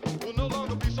Junction will no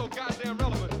longer be so goddamn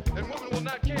relevant, and women will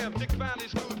not care if Dick finally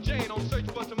screws Jane on Search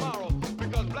for Tomorrow,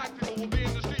 because black people will be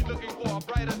in the street looking for a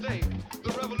brighter day.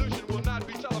 The revolution will not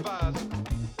be televised.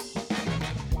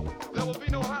 There will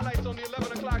be no highlights on the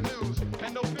 11 o'clock news,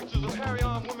 and no pictures of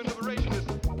Harry-armed women liberationists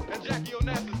and Jackie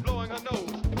Onassis blowing her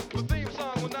nose. The theme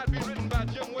song will not be written by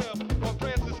Jim Webb or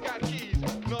Francis Scott Keys,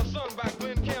 nor sung by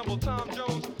Glenn Campbell, Tom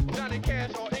Jones, Johnny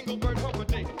Cash, or Engelbert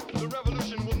Humperdinck. The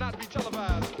revolution will not be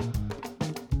televised.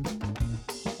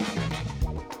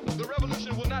 The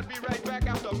revolution will not be right back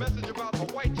after a message about a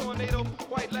white tornado,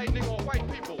 white lightning, or white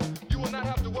people. You will not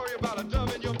have to worry about a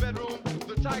dove in your bedroom,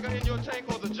 the tiger in your tank,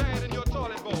 or the giant in your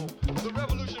toilet bowl. The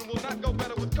revolution will not go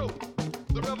better with coke.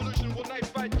 The revolution will not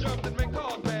fight germs that may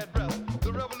cause bad breath.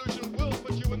 The revolution will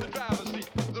put you in the driver's seat.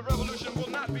 The revolution will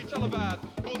not be televised,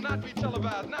 will not be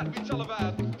televised, not be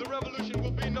televised. The revolution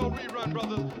will be no rerun,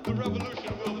 brothers. The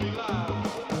revolution will be live.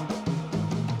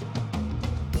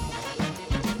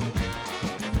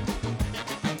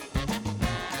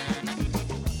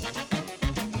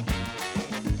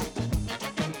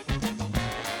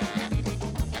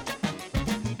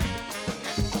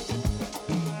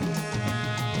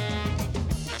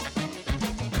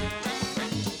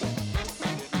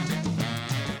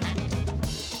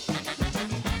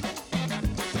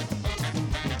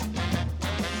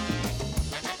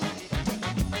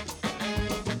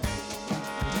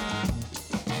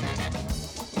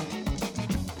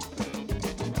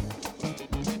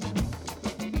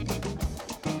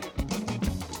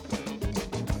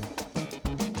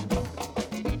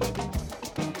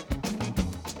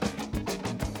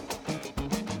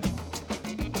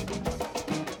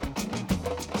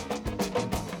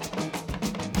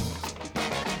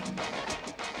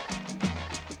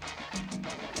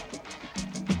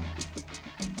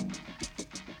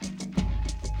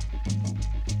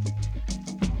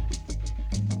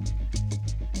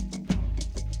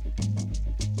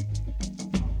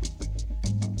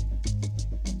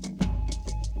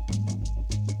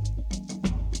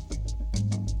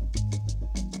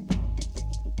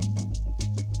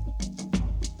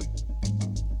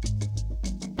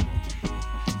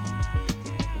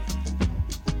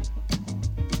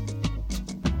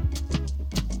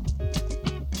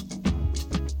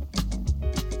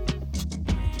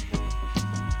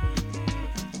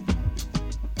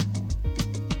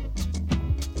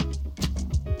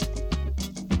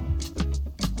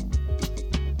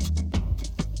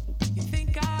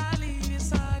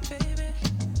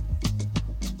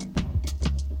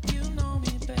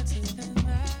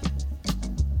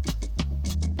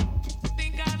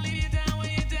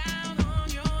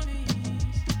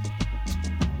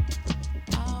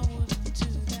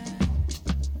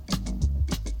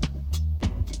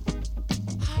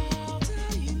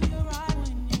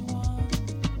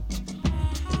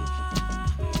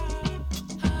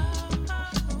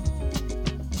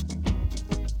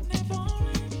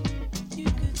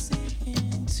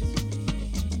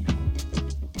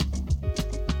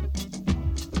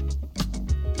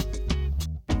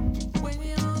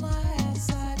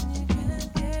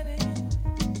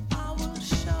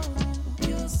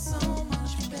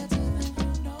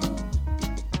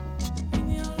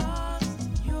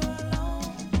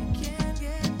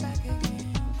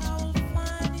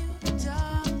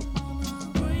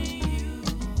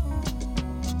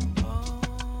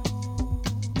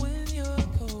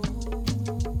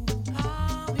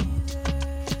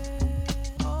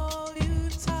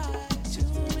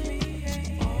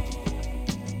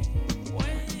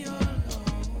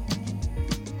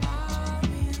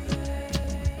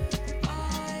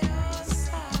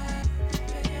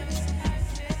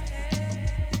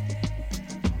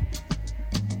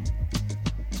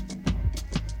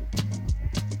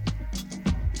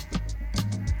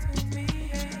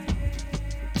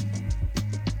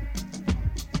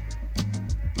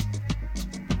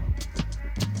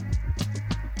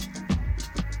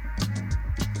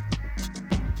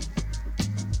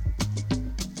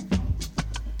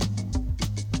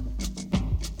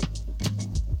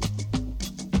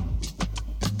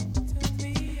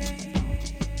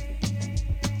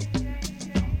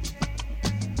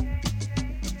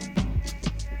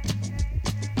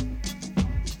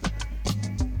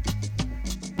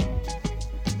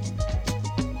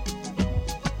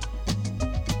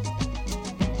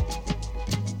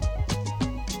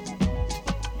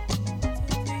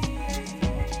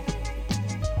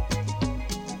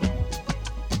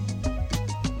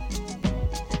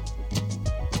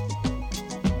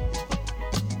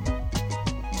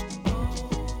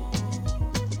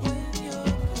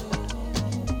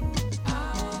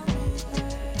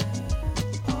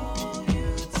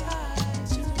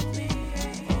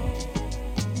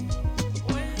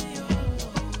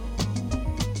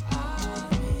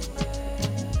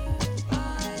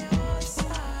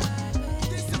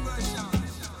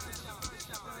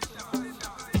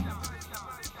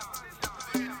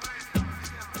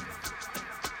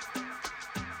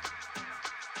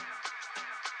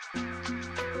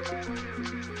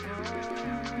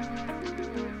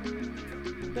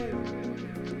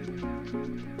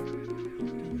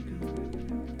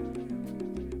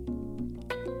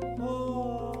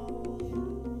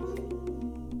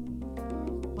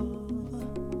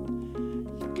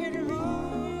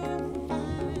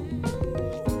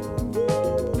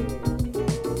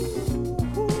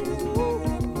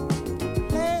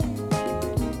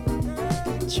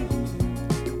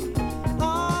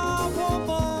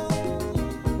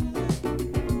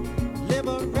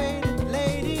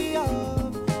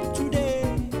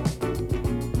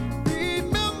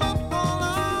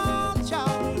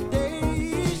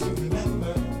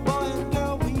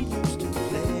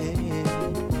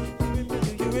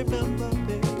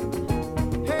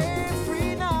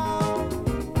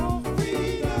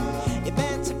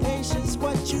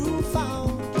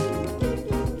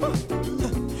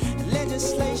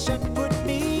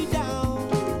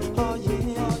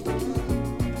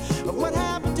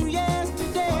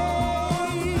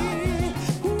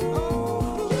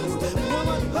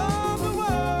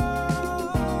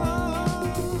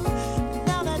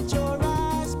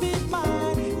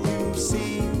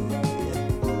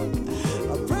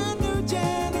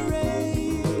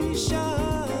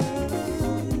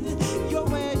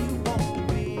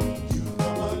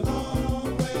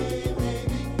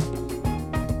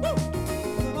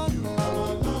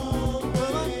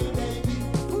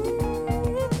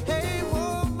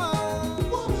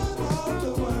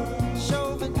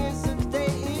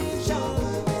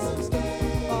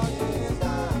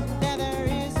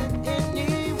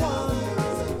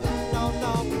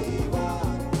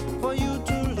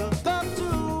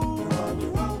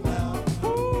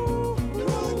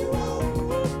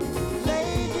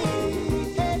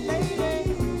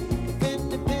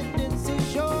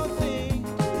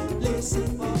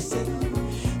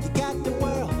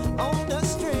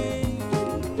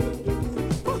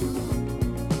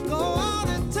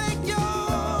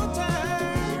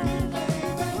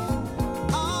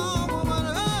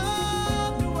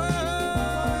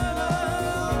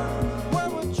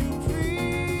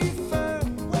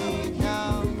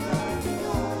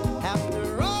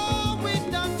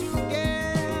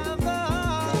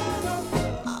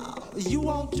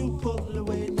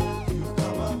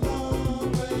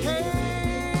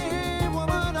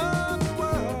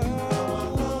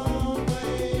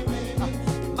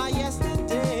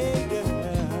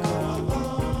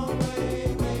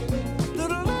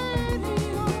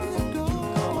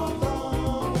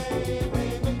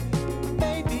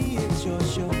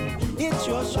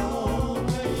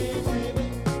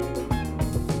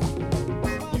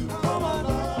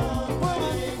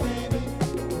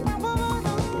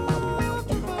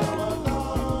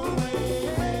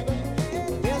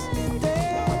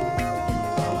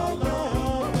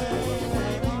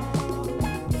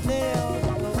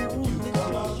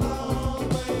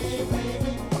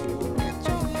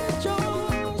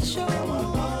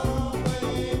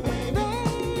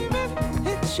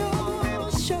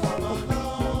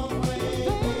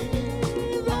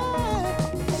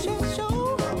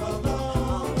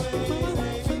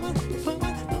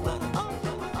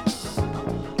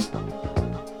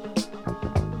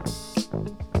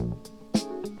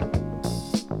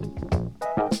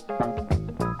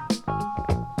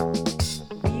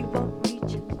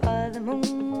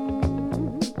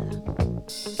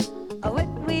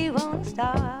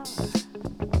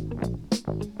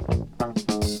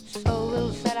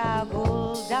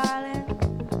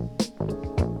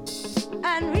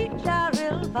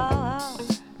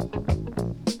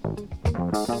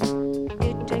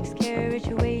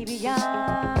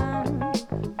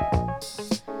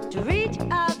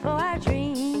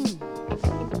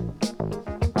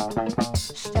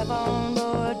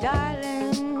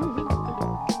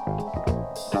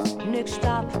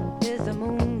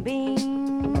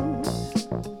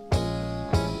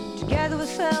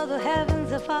 swell the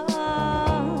heavens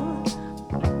afar.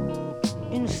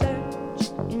 In search,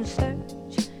 in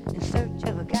search, in search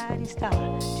of a guiding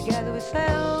star. Together we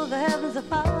sail the heavens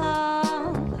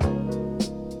afar.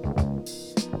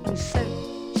 In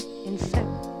search, in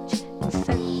search, in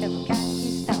search of a guiding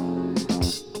star.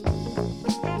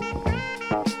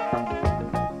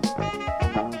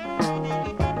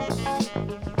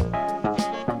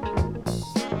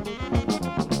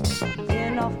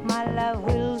 Then off my love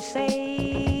will sing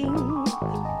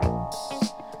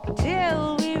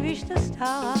till we reach the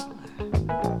star.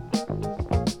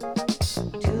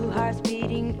 Two hearts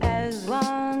beating as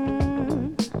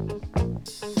one.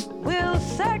 We'll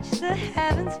search the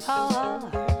heavens far.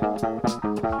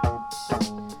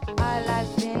 Our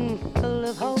life's been full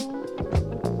of hope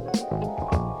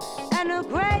and a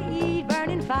great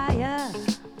burning fire.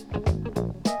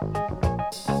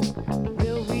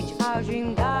 We'll reach our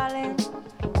dream, darling,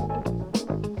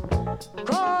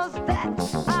 'cause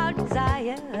that's our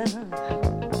desire.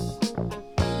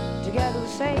 Together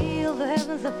we'll sail the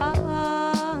heavens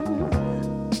afar.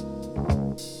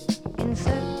 In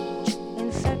search,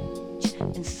 in search,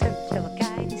 in search of a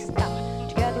guiding star.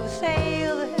 Together we'll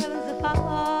sail the heavens afar.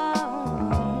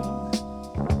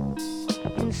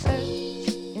 In search,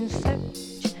 in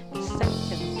search, in search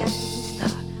of a guiding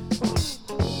star.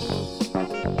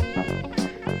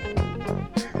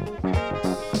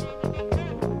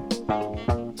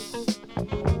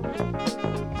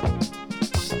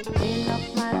 Then off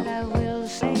my love will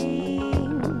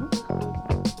sing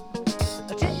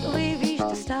till we reach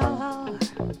the star.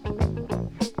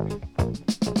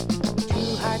 Two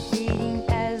hearts beating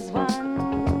as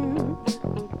one.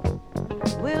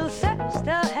 We'll search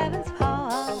the heavens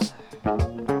far.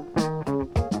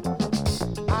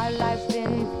 Our life's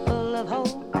been full of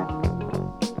hope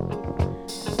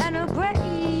and a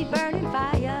great burning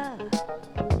fire.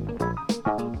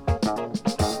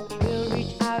 We'll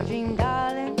reach our dream,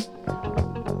 darling,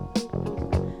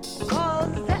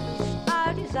 'cause that's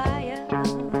our desire.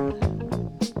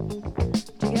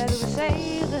 Together we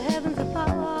sail the heavens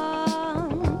afar.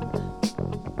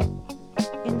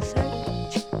 In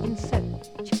search, in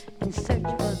search, in search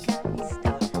for a guiding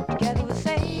star. Together we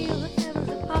sail the heavens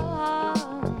afar.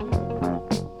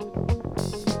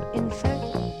 In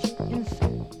search, in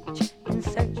search, in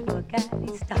search for a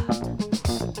guiding star.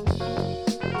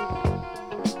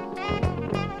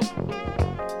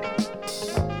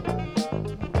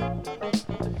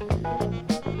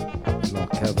 Mark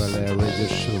Cavalier Radio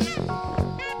Show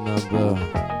number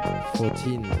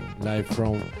 14, live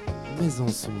from Maison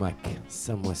Soumac,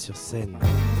 Samois-sur-Seine.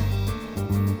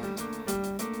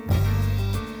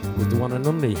 With the one and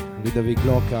only Ludovic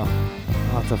Lorca,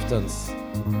 Art of Dance,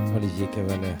 Olivier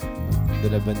Cavalier, de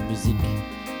la bonne musique,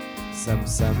 Sam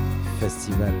Sam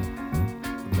Festival,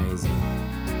 amazing.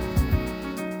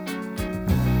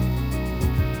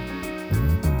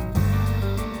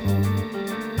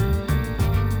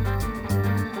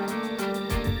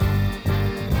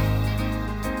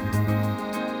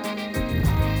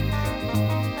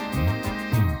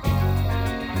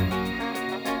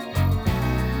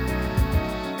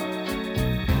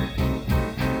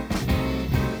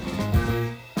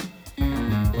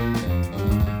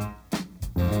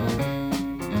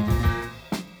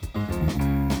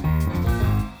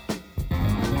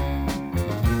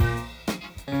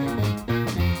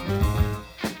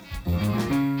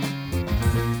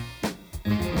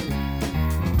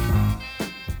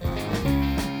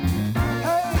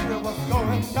 Hey, what's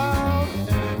going down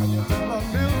when you feel the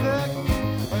music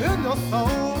in your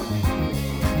soul?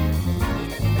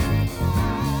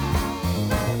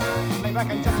 Lay back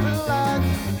and just relax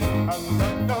and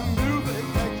let the music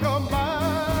take your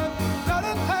mind. Let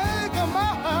it take your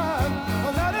mind.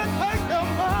 Let it take your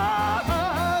mind.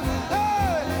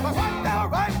 Hey, but right now,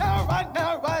 right now, right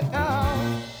now, right now.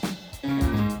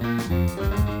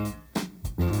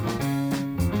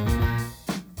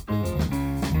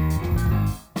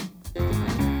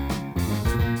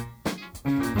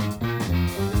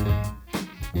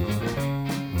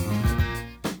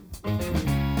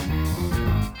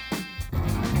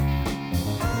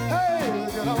 Hey,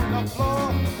 get on the floor,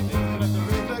 let the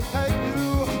music take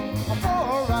you for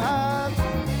a ride.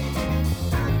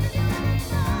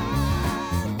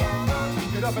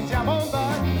 Get up and jam on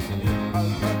that, and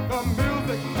let the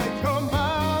music take your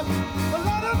mind.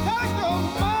 Let it take your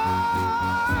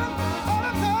mind. Let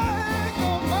it take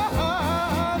your mind.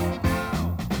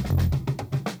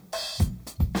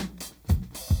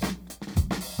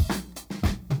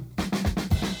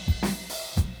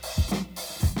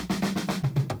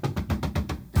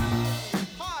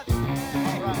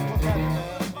 All right, what's that?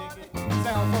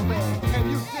 Sounds so bad. Can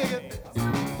you dig it?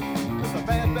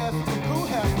 has to? Who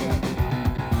has to?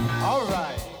 All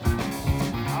right.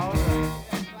 All right.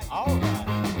 All right.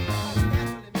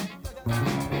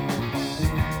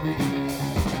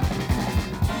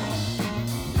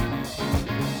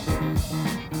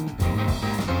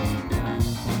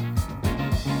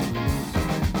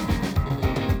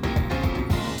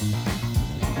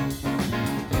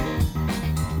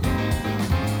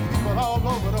 People all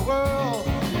over the world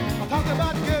are talking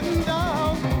about getting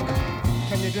down.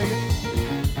 Can you dig it?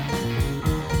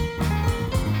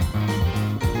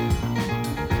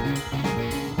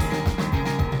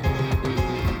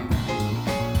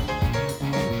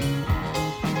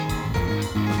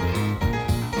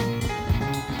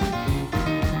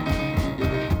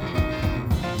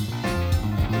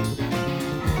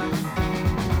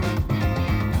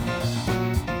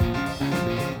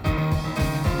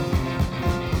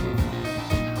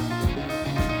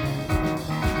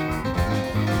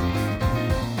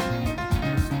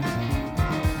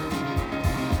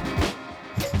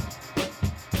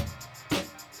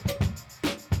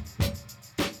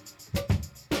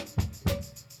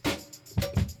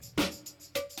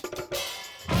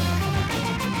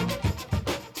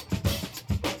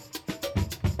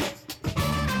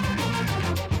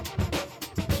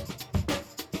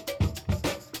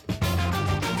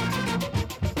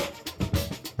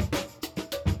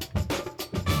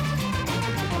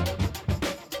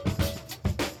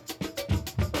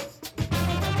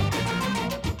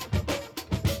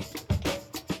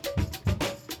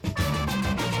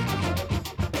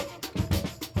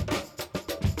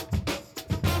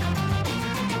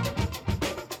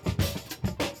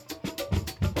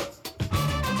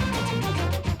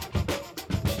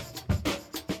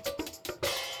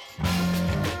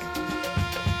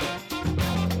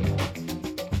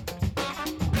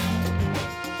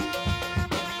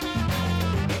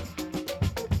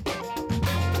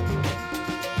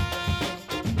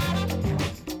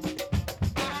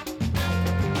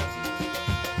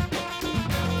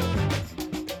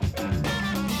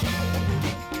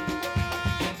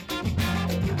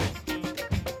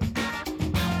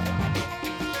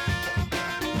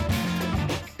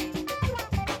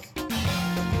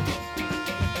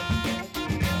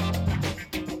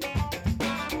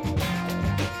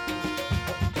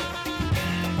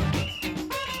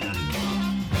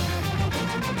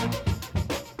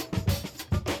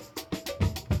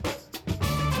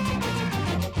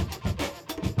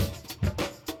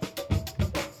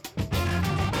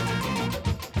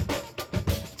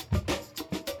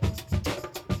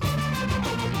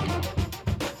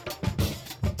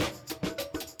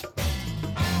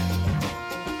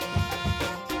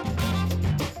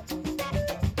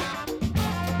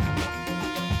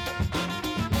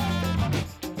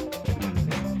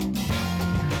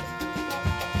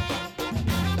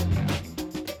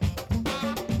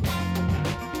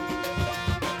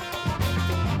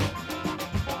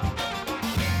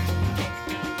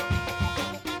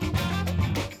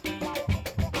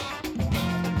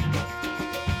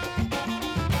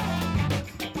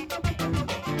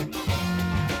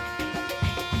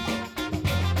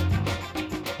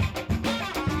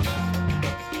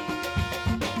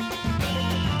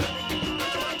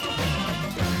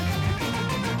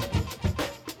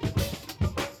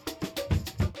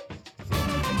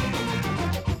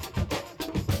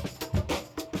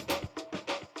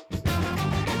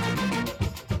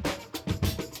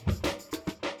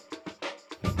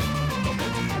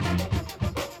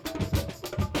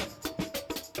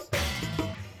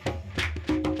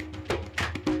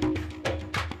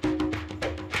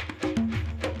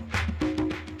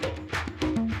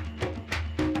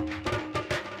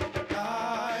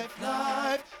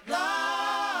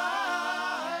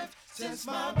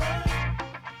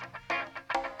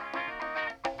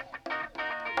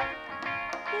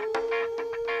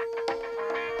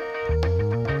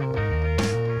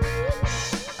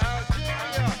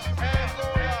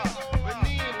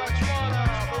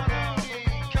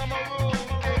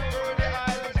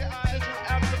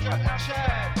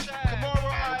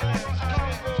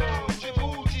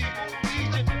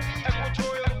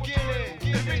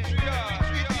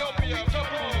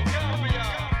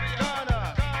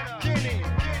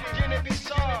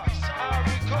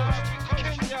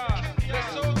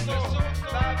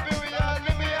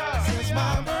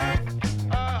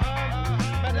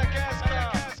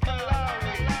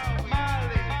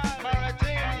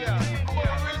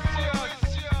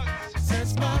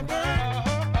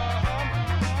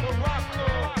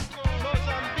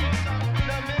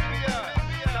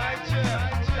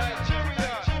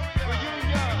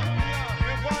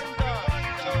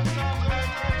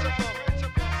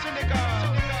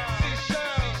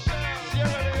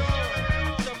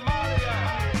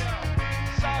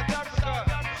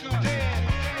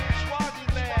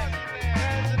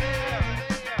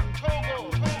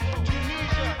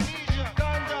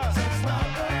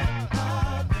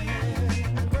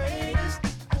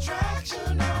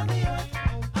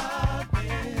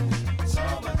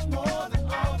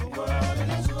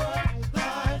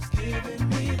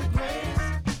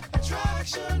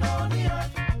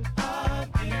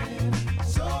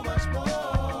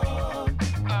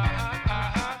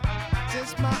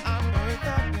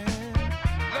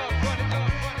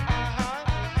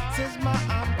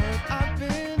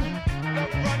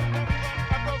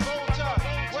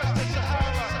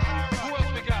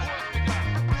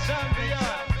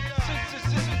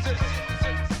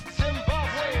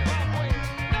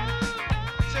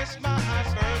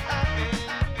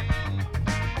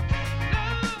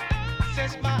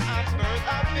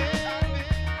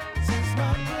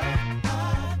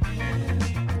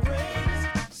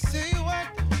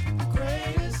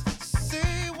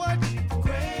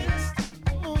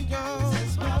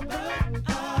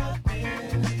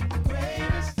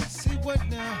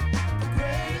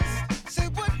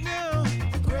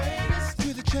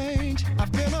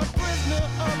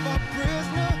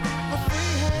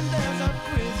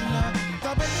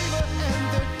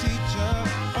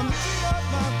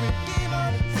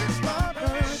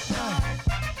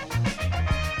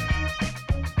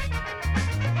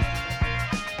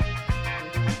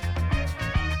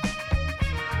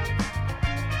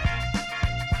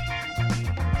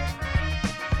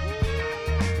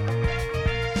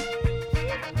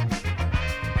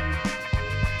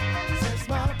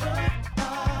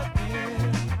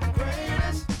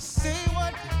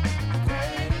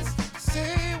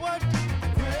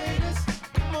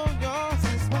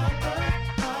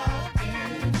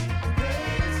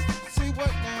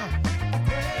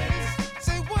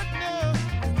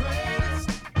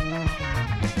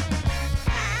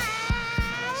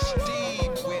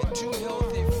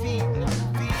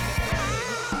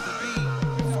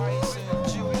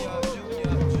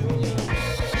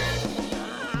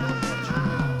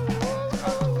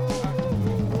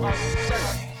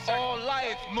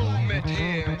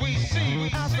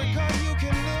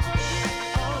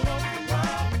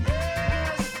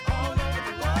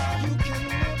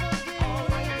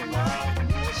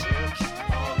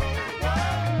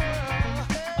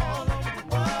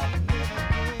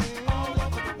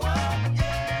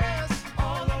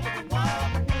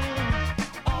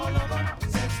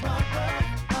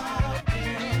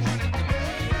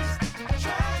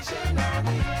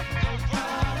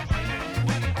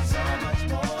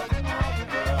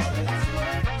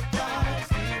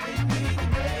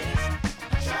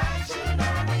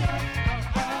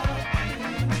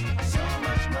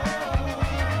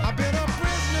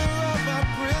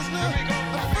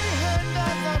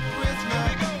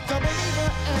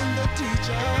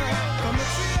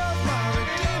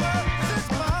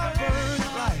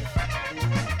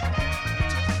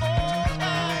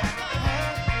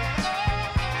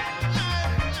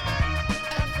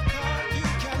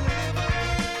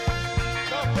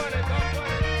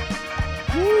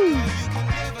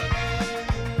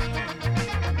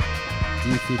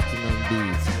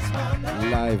 be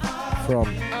live from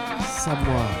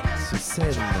Samoa sur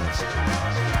scène.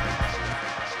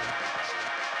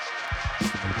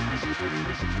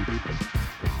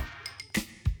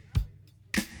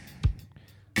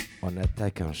 On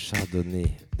attaque un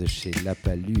chardonnay de chez La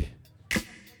Palue.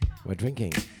 We're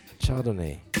drinking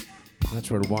Chardonnay,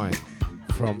 natural wine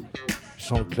from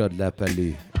Jean-Claude La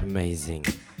Palue. Amazing.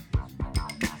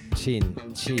 Chin,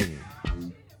 chin.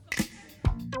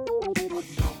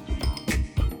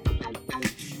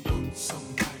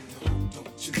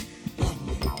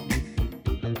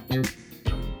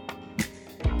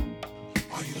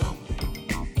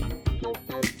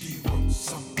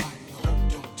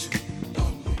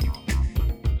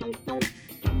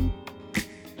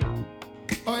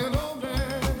 Oh, you lonely,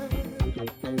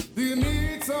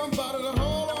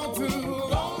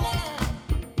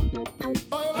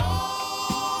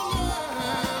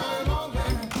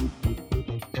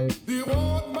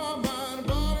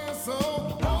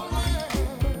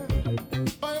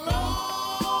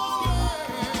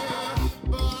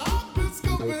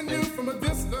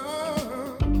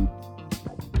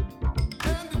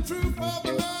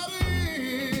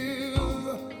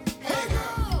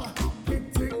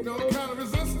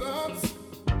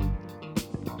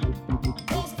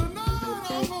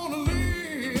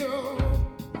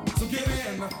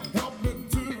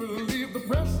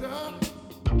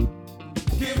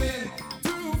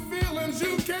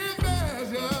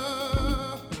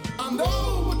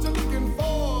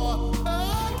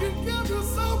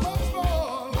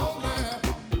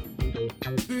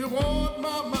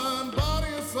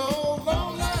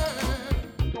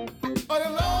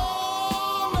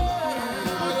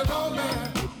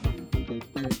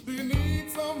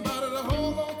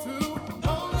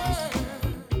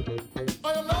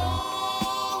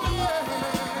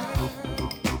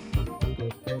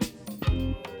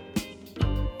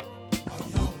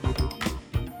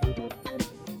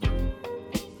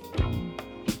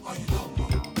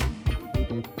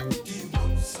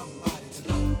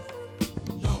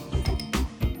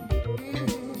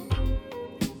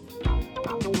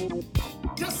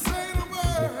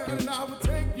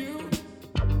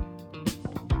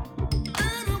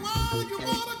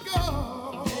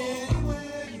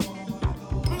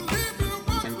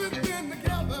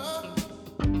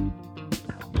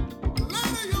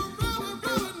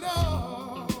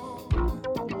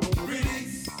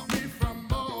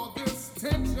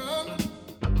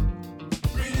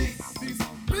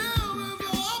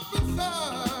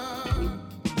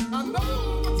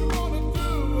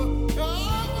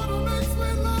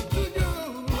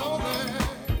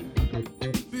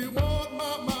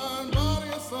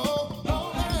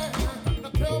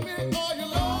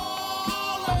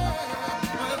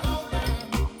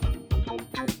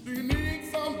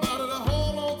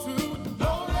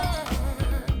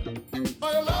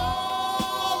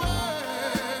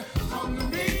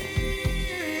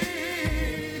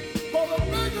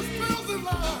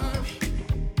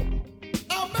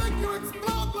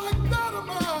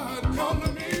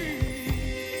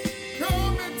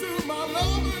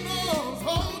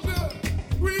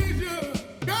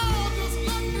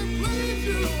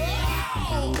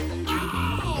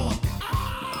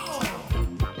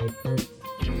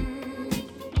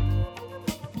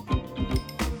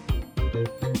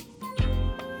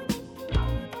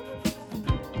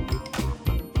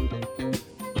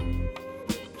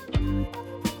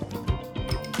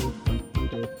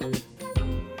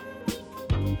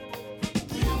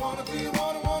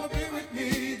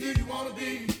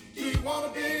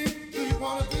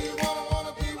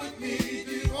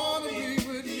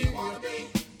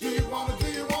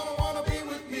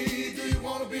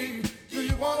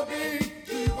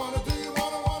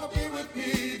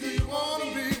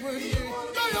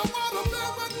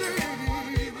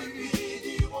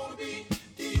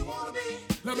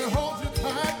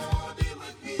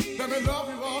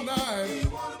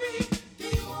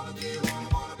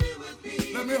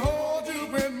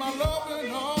 lonely, lonely, lonely,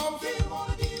 lonely.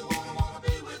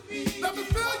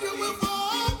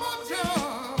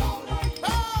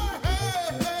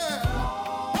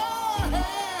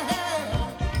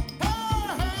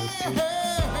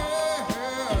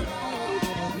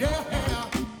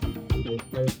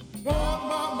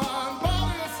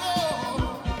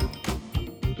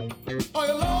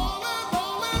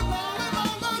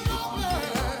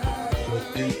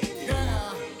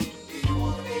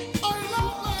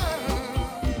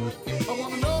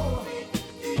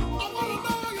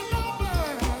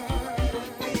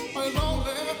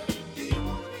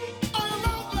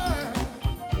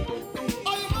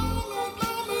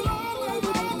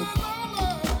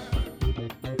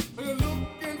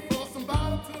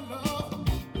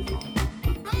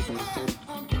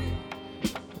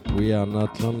 We are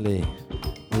not lonely.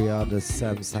 We are the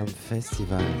Sam Sam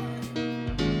Festival.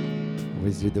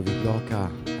 With Ludovic Lorca,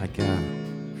 aka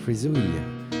Frizouille,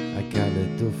 aka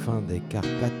le dauphin des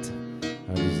Carpates,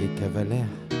 Olivier Cavalère,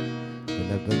 de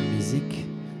la bonne musique,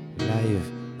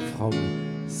 live from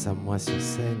Samois sur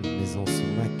scène, Maison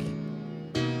Sumac.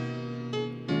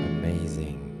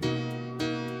 Amazing.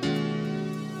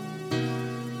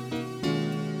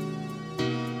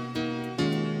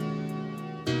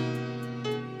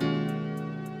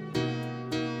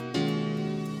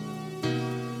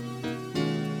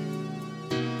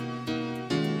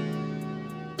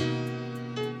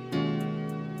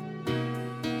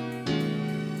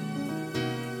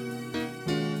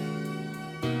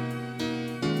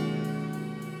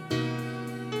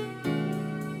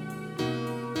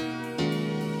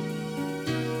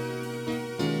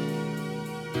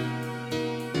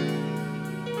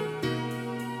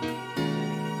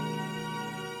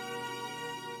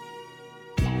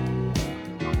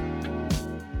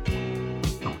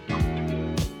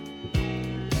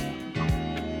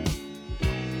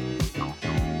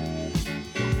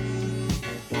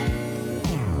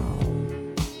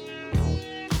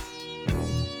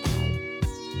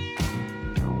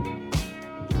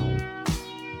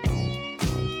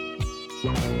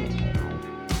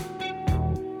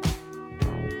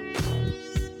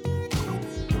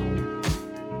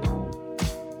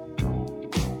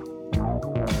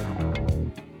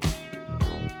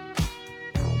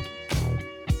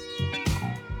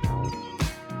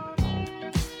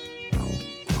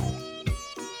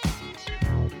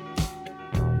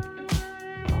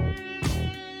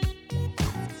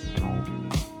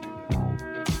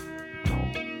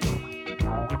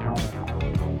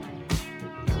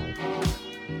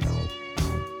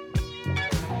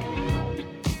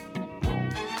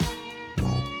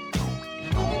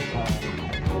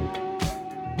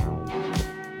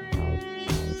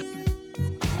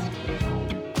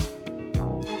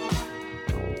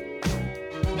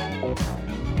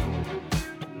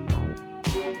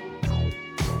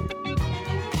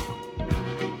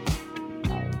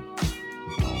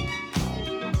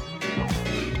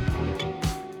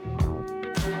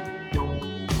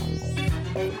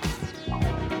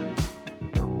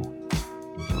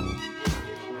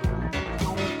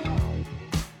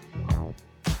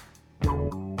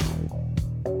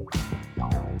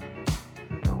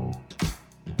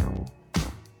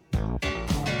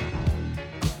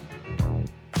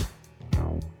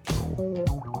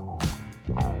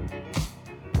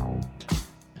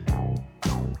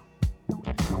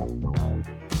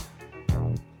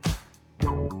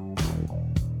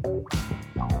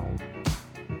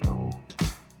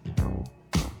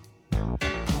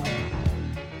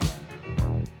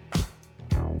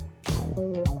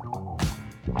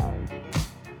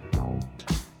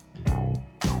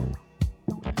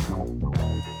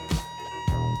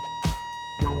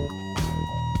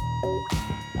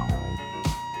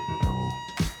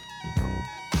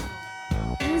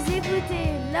 Vous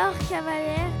écoutez Laure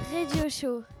Cavalère Radio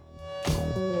Show.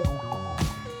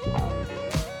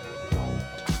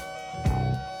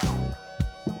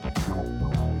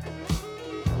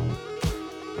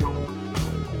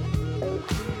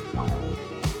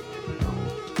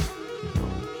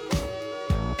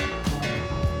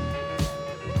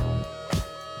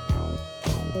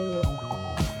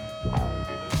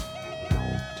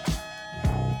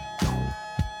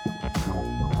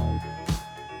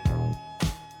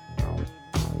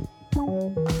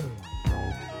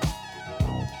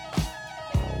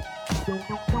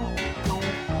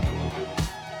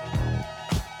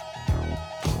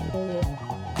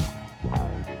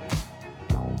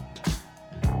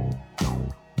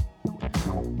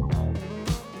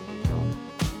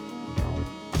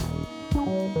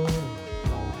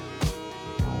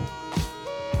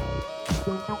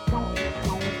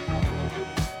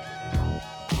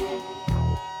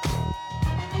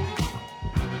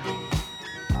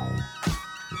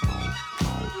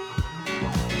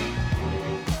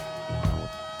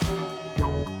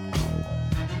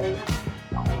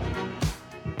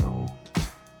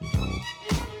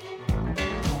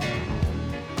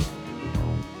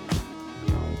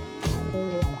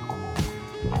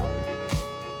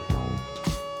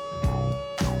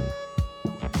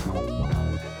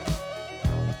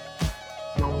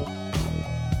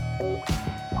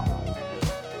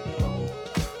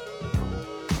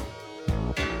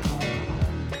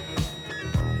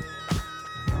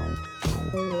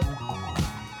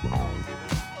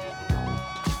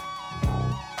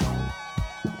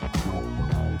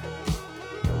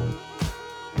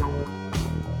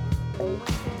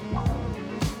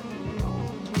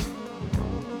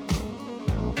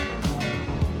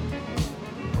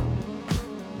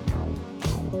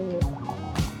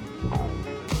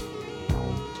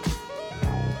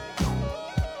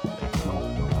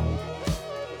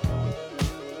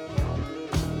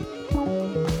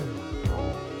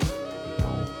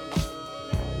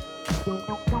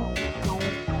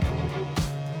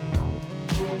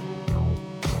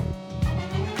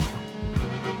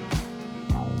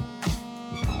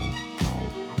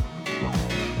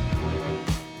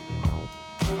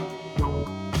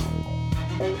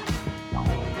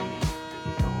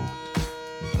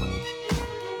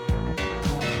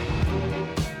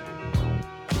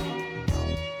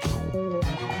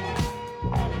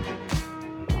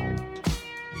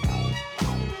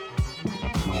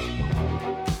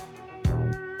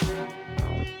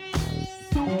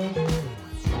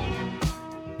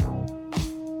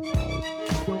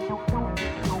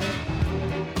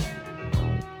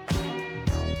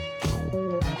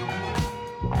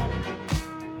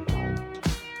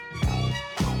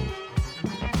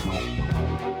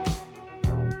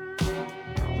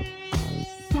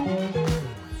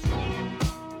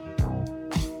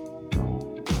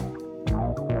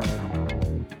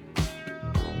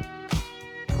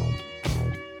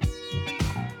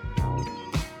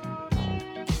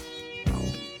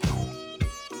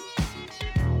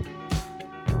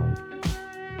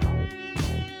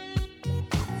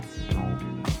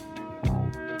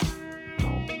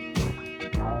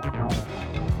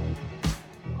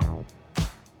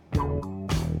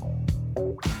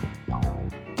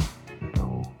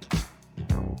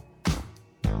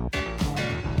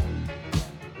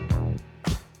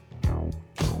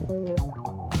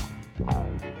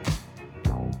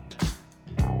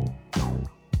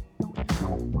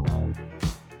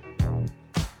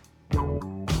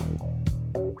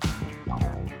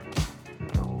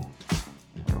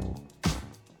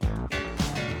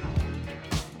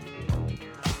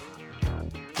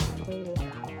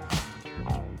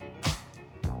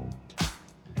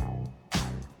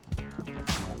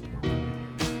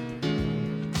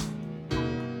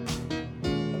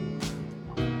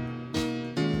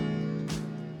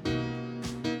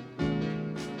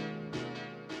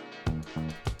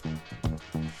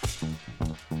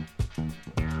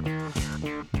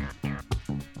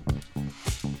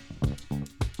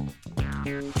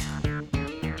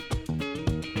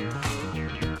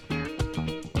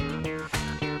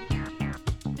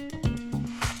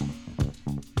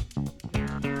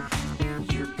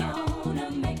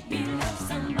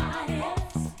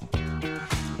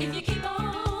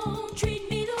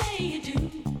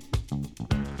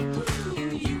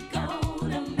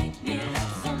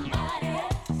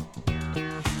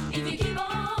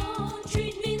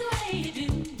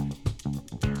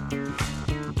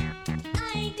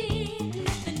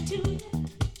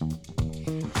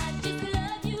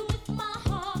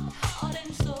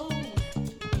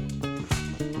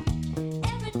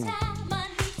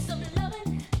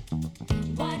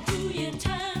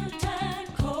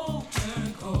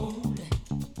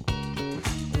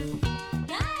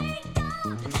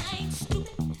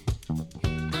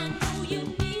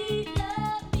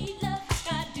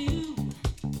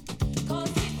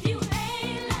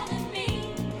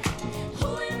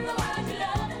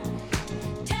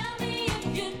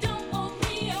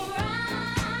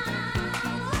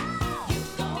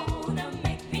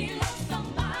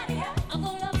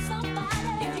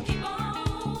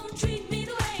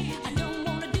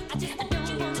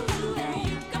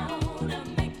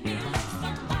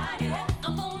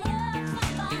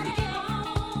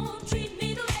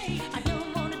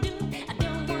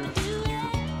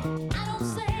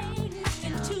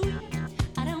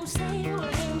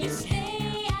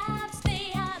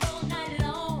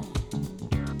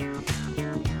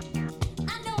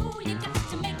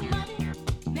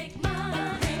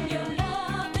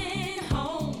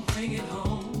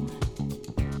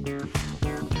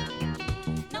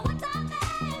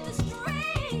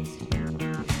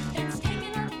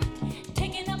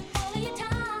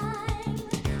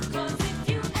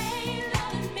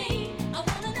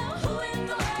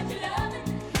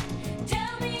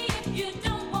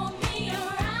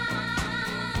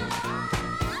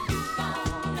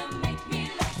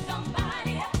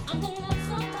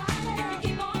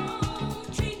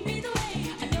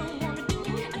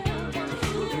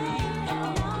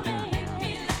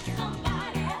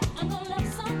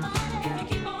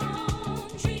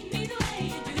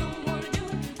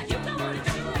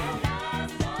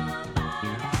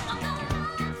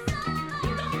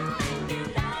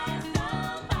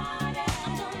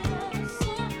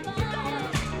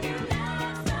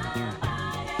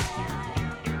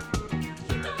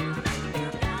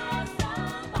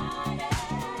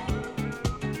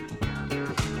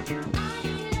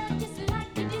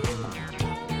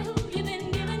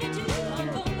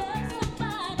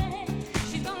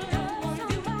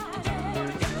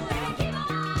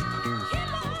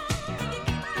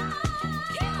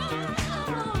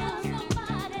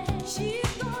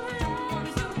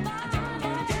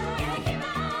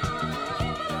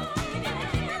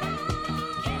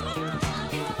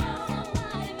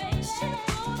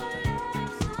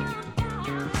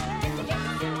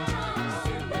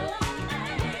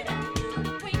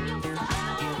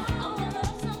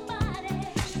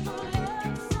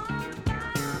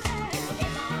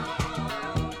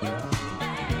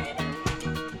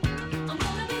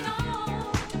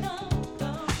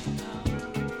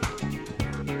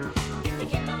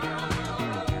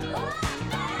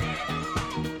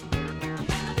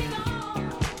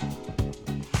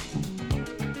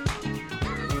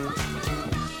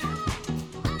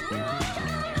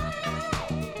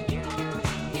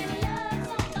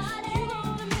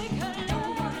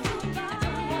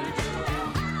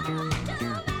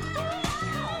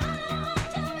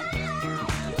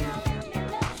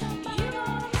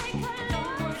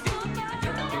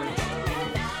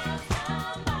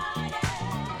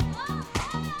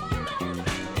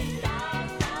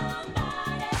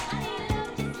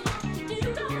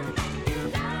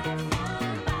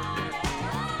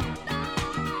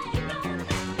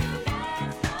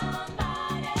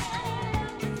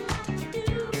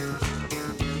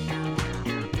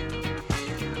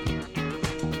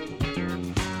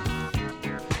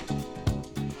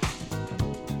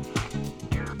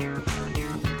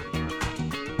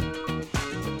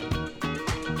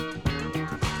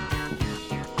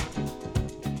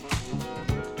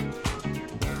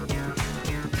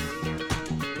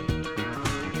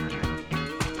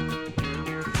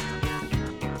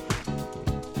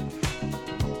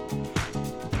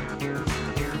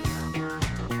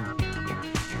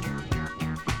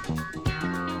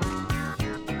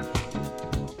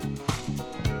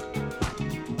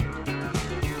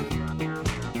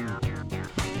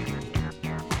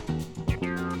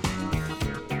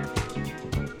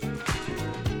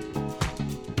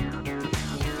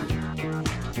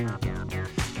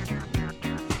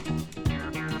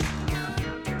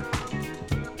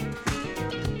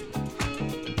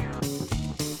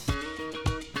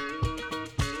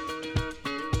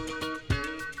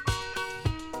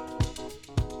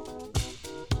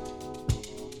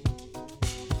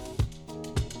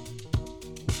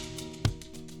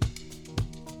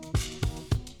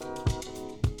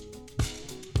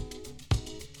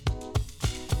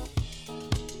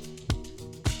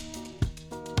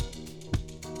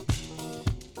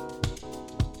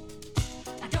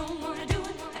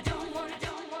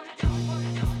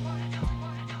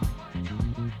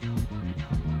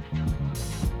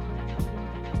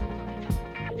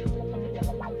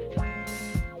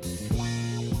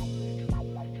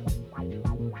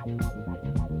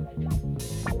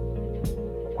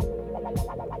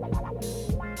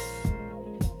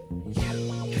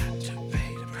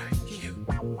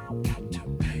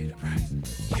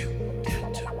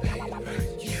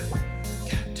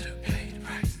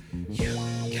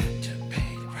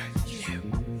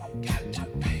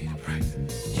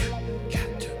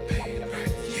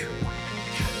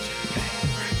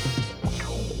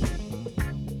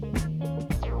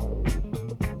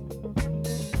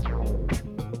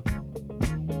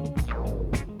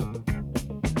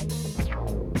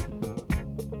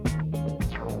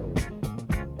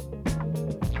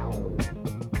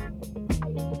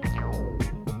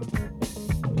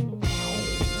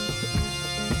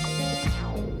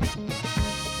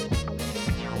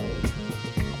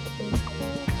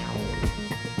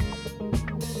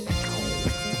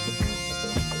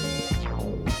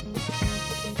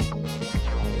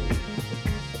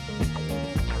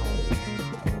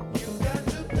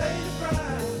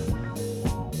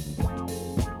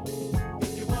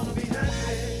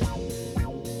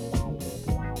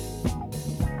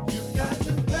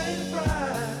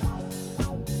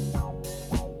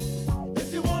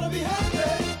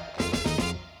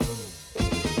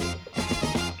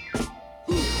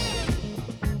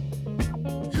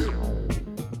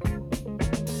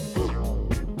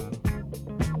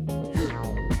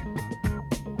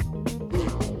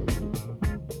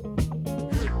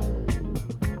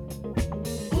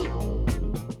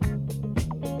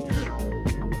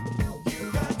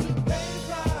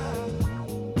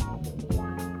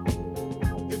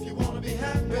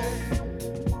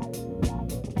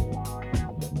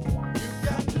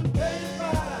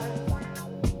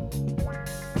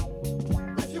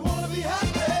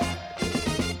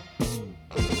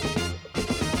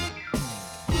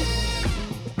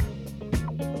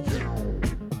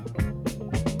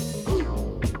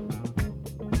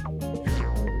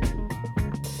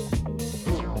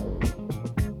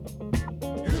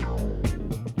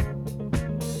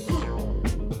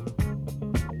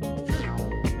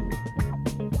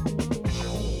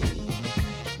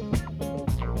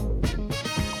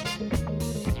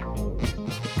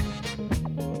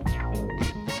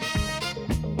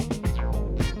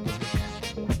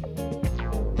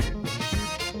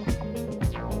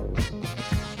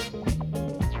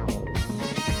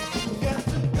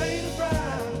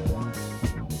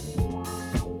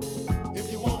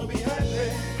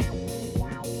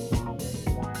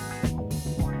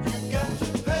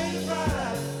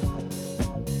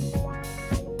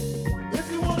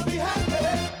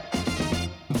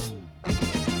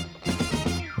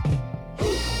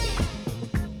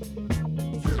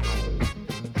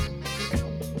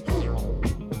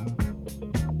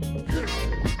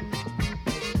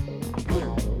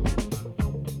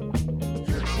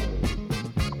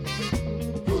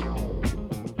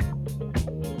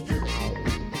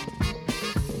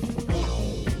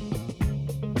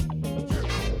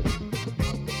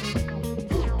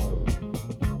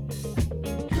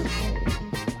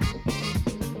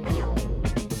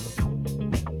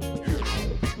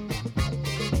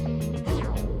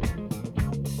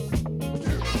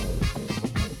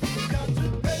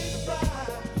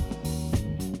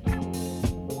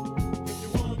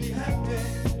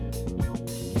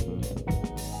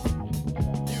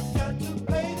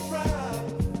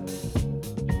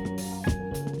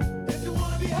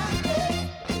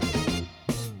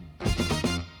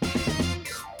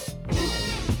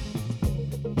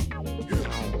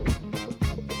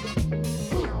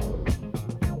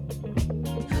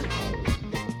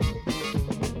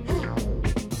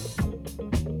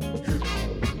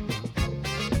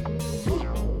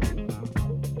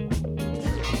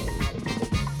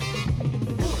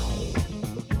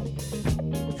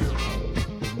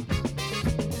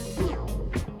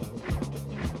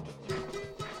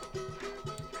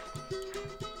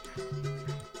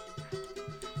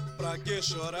 Pra que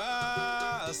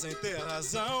chorar sem ter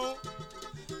razão?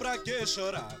 Pra que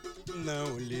chorar?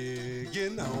 Não ligue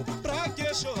não. Pra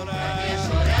que chorar? Pra que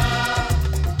chorar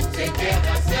sem ter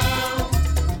razão?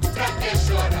 Pra que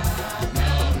chorar?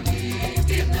 Não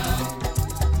ligue não.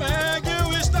 Pegue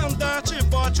o estandarte e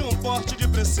bote um porte de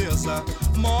princesa.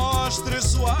 Mostre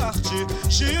sua arte,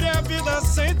 gire a vida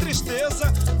sem tristeza.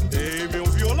 Dê-me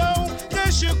um violão,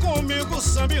 deixe comigo o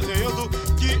samba enredo,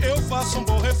 que eu faço um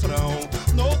bom refrão.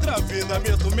 Noutra vida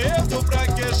meto medo, pra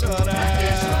que chorar? Pra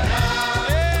que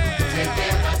chorar sem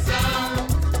ter razão?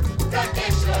 Pra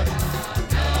que chorar?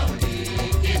 Não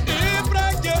ligue não. E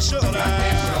pra que chorar? Pra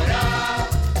que chorar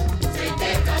sem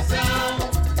ter razão?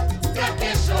 Pra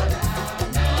que chorar?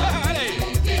 Não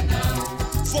ligue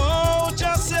não. Volte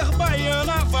a ser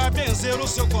baiana, vai benzer o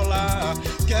seu colar,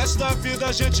 que esta vida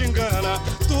a gente engana,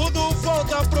 tudo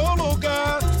volta pro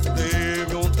lugar.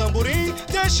 Dê-me um tamborim,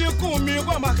 deixe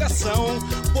comigo a marcação,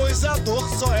 pois a dor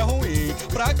só é ruim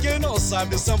pra quem não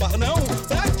sabe sambar não.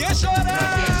 Pra que chorar?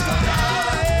 Pra que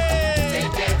chorar sem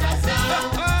ter razão?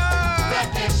 Pra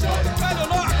que chorar? Olha o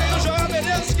Norte e o João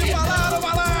Menezes que falaram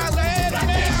malandra. Pra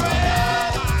que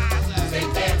chorar sem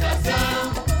ter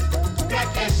razão? Pra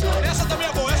que chorar? Essa também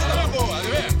é boa, essa também é boa,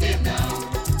 vem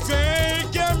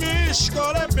que a minha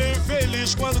escola é bem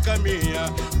feliz quando caminha,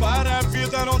 para a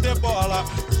vida não dê bola,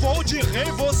 vou de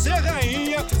rei, você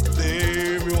rainha.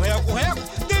 Dê-me um reco-reco,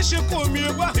 deixe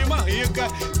comigo a rima rica,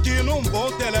 que num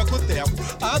bom teleco-teco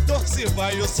a dor se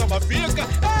vai e o samba fica.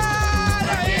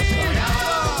 Pra que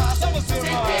chorar nossa, você sem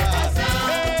ter razão?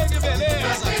 Ei, que beleza.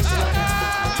 Pra que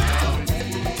chorar? Não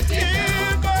ligue não.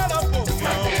 Embora, povão.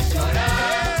 Pra que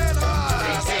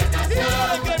chorar sem ter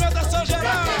razão? Incrementação geral.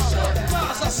 Pra que chorar?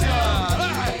 Nossa Senhora.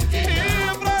 E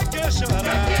pra que chorar?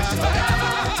 Pra que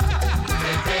chorar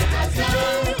sem ter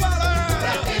razão?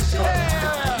 Pra que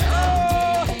chorar?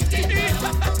 Não ligue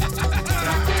não.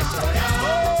 Pra que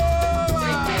chorar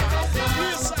sem ter razão?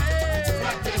 Isso aí.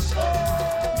 Pra que chorar?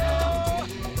 Não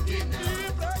ligue não. E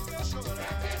pra que chorar?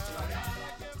 Pra que chorar?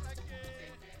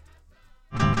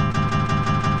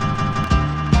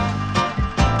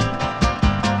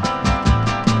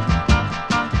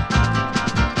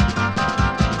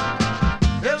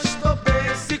 Eu estou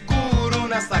bem seguro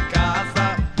nessa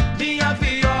casa. Minha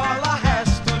viola,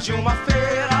 resto de uma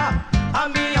feira. A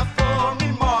minha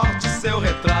fome, morte, seu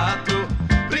retrato.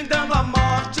 Brindando a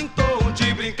morte em tom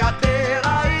de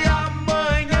brincadeira. E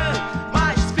amanhã,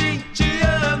 mais 20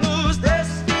 anos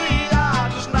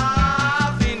desfiados na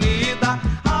avenida.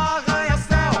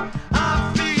 Arranha-céu,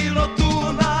 ave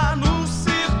noturna no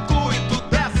circuito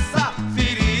dessa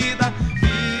ferida.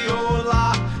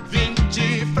 Viola,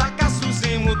 20 fracassos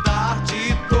em mudar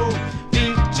de dor,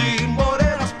 20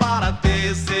 morenas para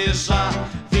desejar,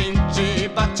 20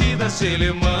 batidas de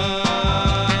limão.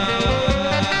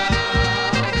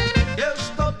 Eu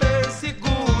estou bem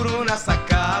seguro nessa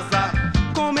casa,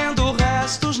 comendo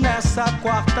restos nessa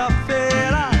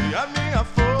quarta-feira. E a minha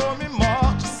fome,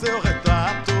 morte, seu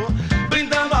retrato,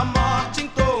 brindando a morte em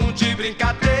tom de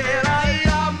brincadeira. E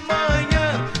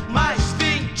amanhã, mais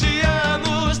 20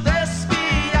 anos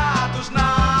desfiados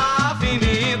na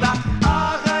avenida.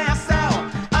 Arranha-céu,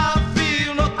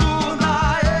 ave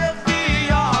noturna e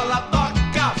viola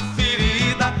toca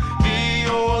ferida.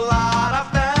 Violar a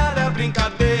velha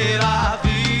brincadeira.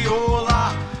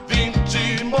 Violar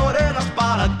 20 morenas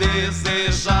para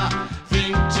desejar,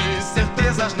 20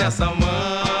 certezas nessa mão.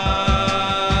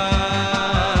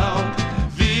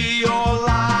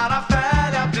 Violar a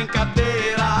velha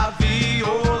brincadeira.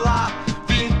 Violar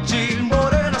 20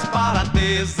 morenas para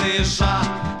desejar,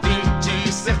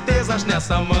 20 certezas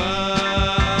nessa mão.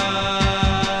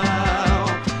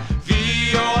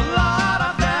 Violar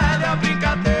a velha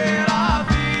brincadeira.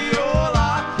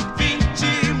 Violar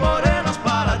 20 morenas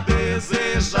para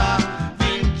desejar,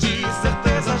 20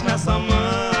 certezas nessa mão.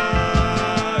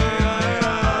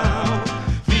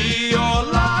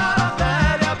 Violar a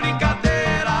velha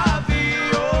brincadeira.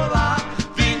 Violar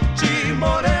 20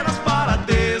 morenas para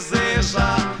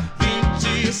desejar,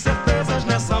 20 certezas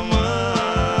nessa mão.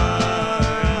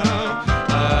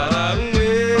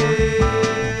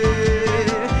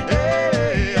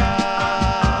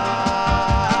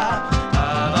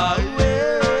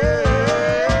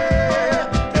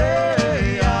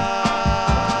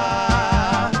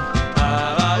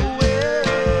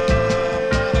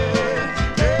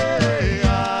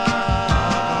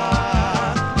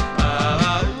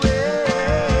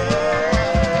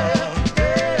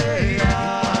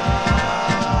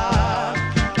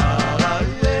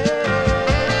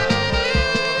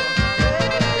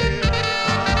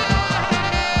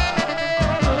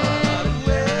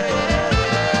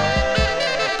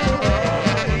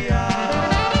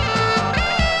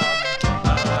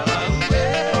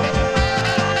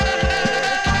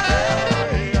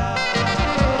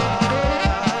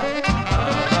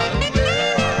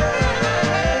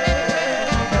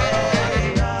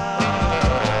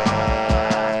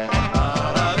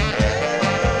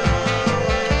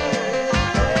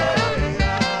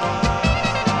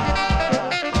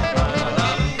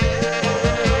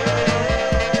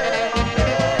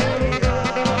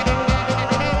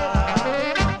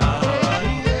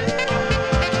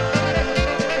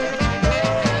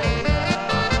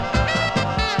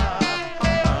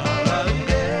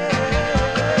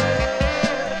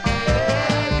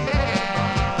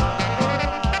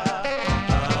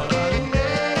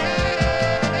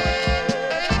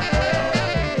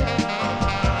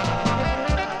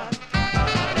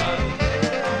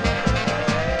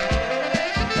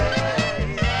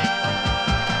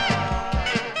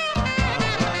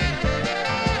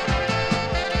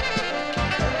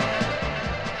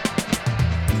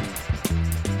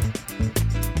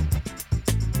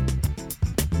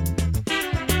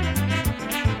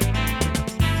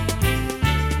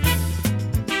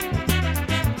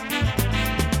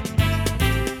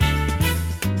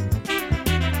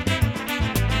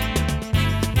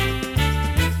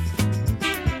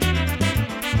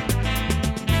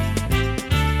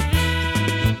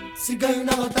 ganho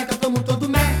na loteca, tomo todo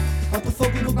mé. Boto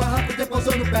fogo no barraco, depois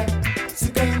dou no pé.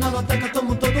 Se ganho na loteca,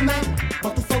 tomo todo mé.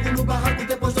 Boto fogo no barraco,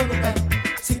 depois dou no pé.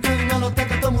 Se ganho na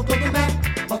loteca, tomo todo mé.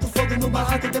 Boto fogo no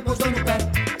barraco, depois dou no pé.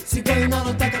 Se ganho na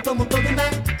loteca, tomo todo mé.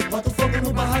 Boto fogo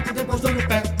no barraco, depois dou no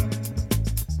pé.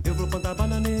 Eu vou plantar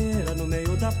bananeira no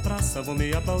meio da praça, vou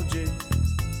me aplaudir.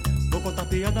 Vou contar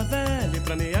piada velha e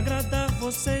pra me agradar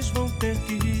vocês vão ter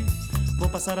que rir. Vou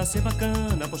passar a ser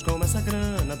bacana, pois com essa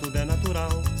grana tudo é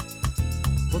natural.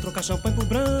 Vou trocar champanhe por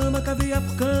brama, caviar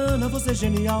por cana, vou ser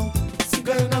genial. Se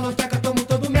ganho na loteca, tomo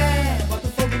todo mé. Boto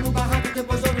fogo no barraco,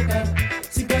 depois dou no pé.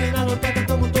 Se ganho na loteca,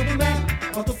 tomo todo mé.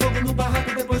 Boto fogo no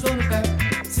barraco, depois dou no pé.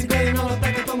 Se ganho na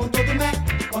loteca, tomo todo mé.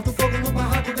 Boto fogo no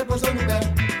barraco, depois dou no pé.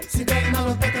 Se ganho na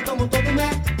loteca, tomo todo mé.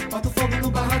 Boto fogo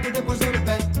no barraco, depois dou no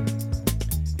pé.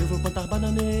 Eu vou plantar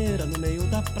bananeira no meio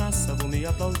da praça, vou me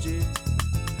aplaudir.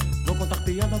 Vou contar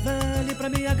piada velha e pra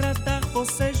me agradar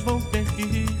vocês vão ter que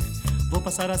rir. Vou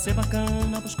passar a ser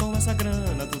bacana, pois com essa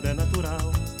grana tudo é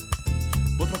natural.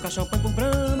 Vou trocar champanhe por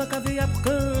brama, caviar por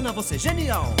cana, vou ser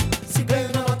genial. Se ganho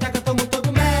na loteca, tomo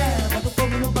todo mé. Boto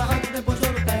fogo no barraco, depois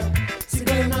dou no pé. Se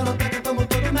ganho na loteca, tomo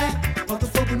todo mé. Boto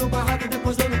fogo no barraco,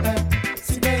 depois dou no pé.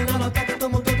 Se ganho na loteca,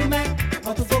 tomo todo mé.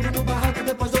 Boto fogo no barraco,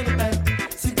 depois dou no pé.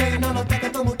 Se ganho na loteca,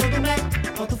 tomo todo mé.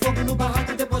 Boto fogo no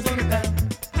barraco, depois dou no pé.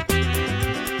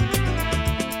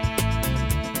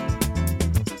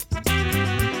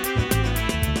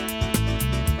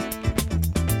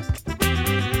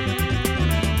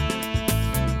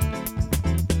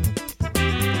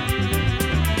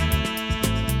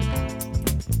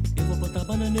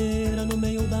 Bananeira no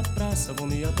meio da praça, vou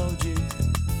me aplaudir.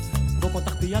 Vou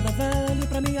contar piada velha e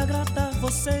pra me agradar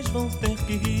vocês vão ter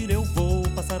que rir. Eu vou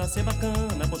passar a ser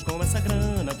bacana, pois com essa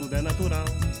grana tudo é natural.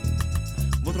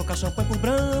 Vou trocar champanhe por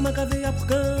brama, caviar por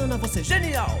cana, vou ser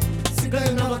genial. Se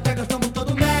ganho na loteca, tomo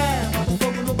todo mé. Boto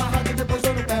fogo no barraco, depois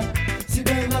dou no pé. Se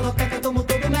ganho na loteca, tomo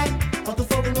todo mé. Boto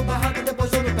fogo no barraco,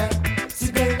 depois dou no pé.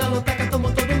 Se ganho na loteca,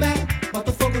 tomo todo mé.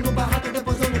 Boto fogo no barraco,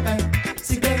 depois dou no pé.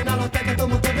 Se ganho na loteca,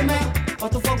 tomo todo mé.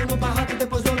 Boto fogo no barraco,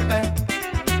 depois dou no pé.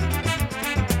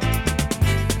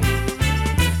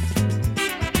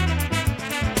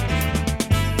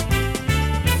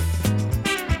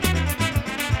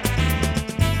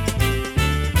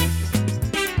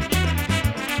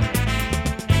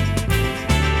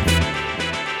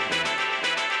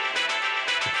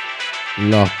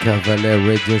 Laure Cavalet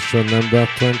Radio Show number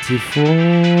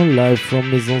 24, live from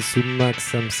Maison Soumac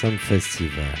Samsam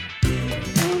Festival.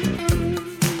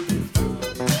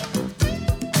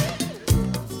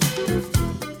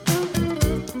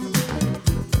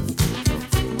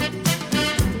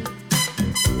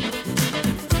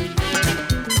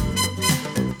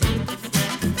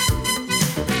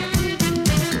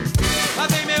 Lá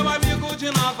vem meu amigo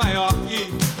de Nova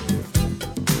York.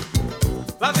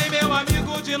 Lá vem meu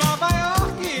amigo de Nova York.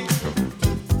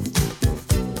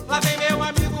 Lá vem meu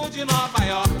amigo de Nova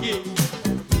York.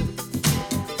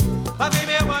 Lá vem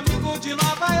meu amigo de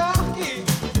Nova York.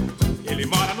 Ele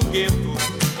mora no gueto.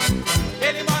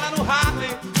 Ele mora no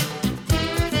Harlem.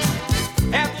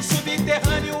 É do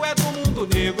subterrâneo, é do mundo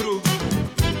negro.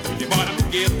 Ele mora no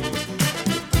gueto.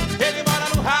 Ele mora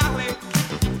no Harlem.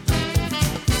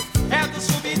 É do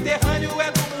subterrâneo,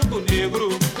 é do mundo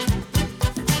negro.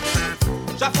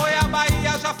 Já foi a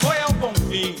Bahia, já foi ao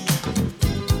Bonfim.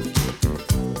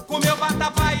 Comeu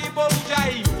vatapá e bolo de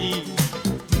aipim.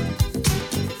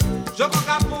 Jogou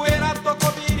capoeira,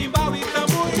 tocou birimbau e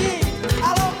tamborim.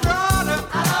 Alô, brother.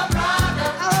 Alô,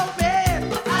 brother. Alô, babe.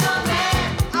 Alô, man.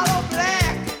 Alô,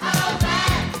 black. Alô,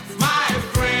 black. My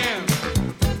friend.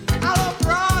 Alô,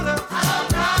 brother. Alô,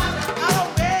 brother. Alô,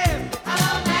 babe.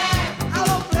 Alô, man.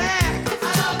 Alô, black.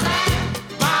 Alô, black.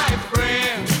 My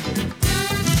friend.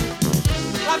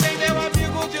 Lá vem meu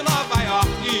amigo de Nova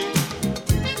York.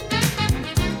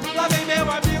 Lá vem meu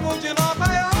amigo de Nova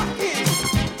York.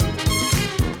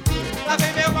 Lá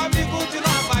vem meu amigo de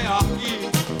Nova York.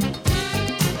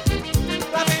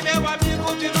 Lá vem meu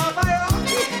amigo de Nova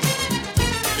York.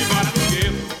 Ele mora no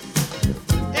gueto.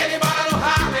 Ele mora no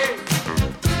Harlem.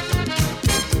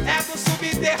 É do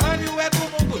subterrâneo, é do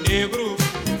mundo negro.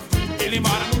 Ele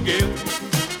mora no gueto.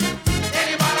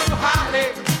 Ele mora no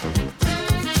Harlem.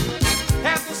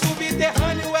 É do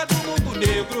subterrâneo, é do mundo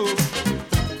negro.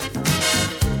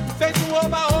 Fez um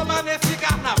oba-oba nesse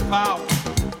carnaval.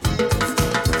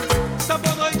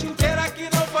 Sambou a noite inteira que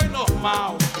não foi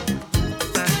normal.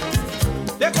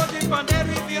 Pegou de pandeiro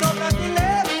e virou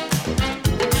brasileiro.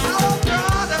 Alô,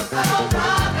 brother. Alô,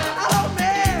 brother. Alô,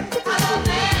 man. Alô,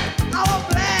 man. Alô,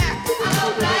 black. Alô,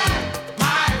 black.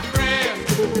 My friend.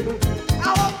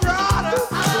 Alô,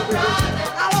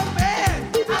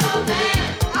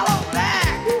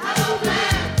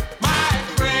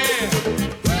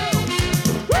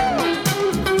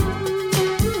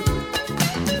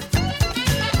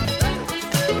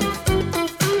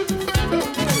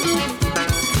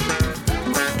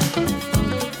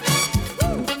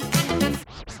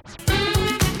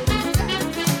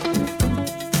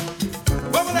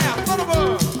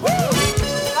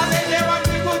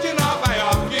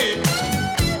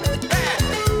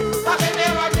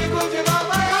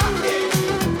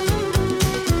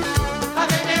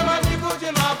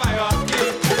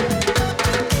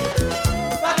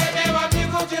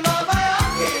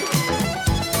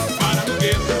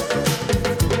 gueto.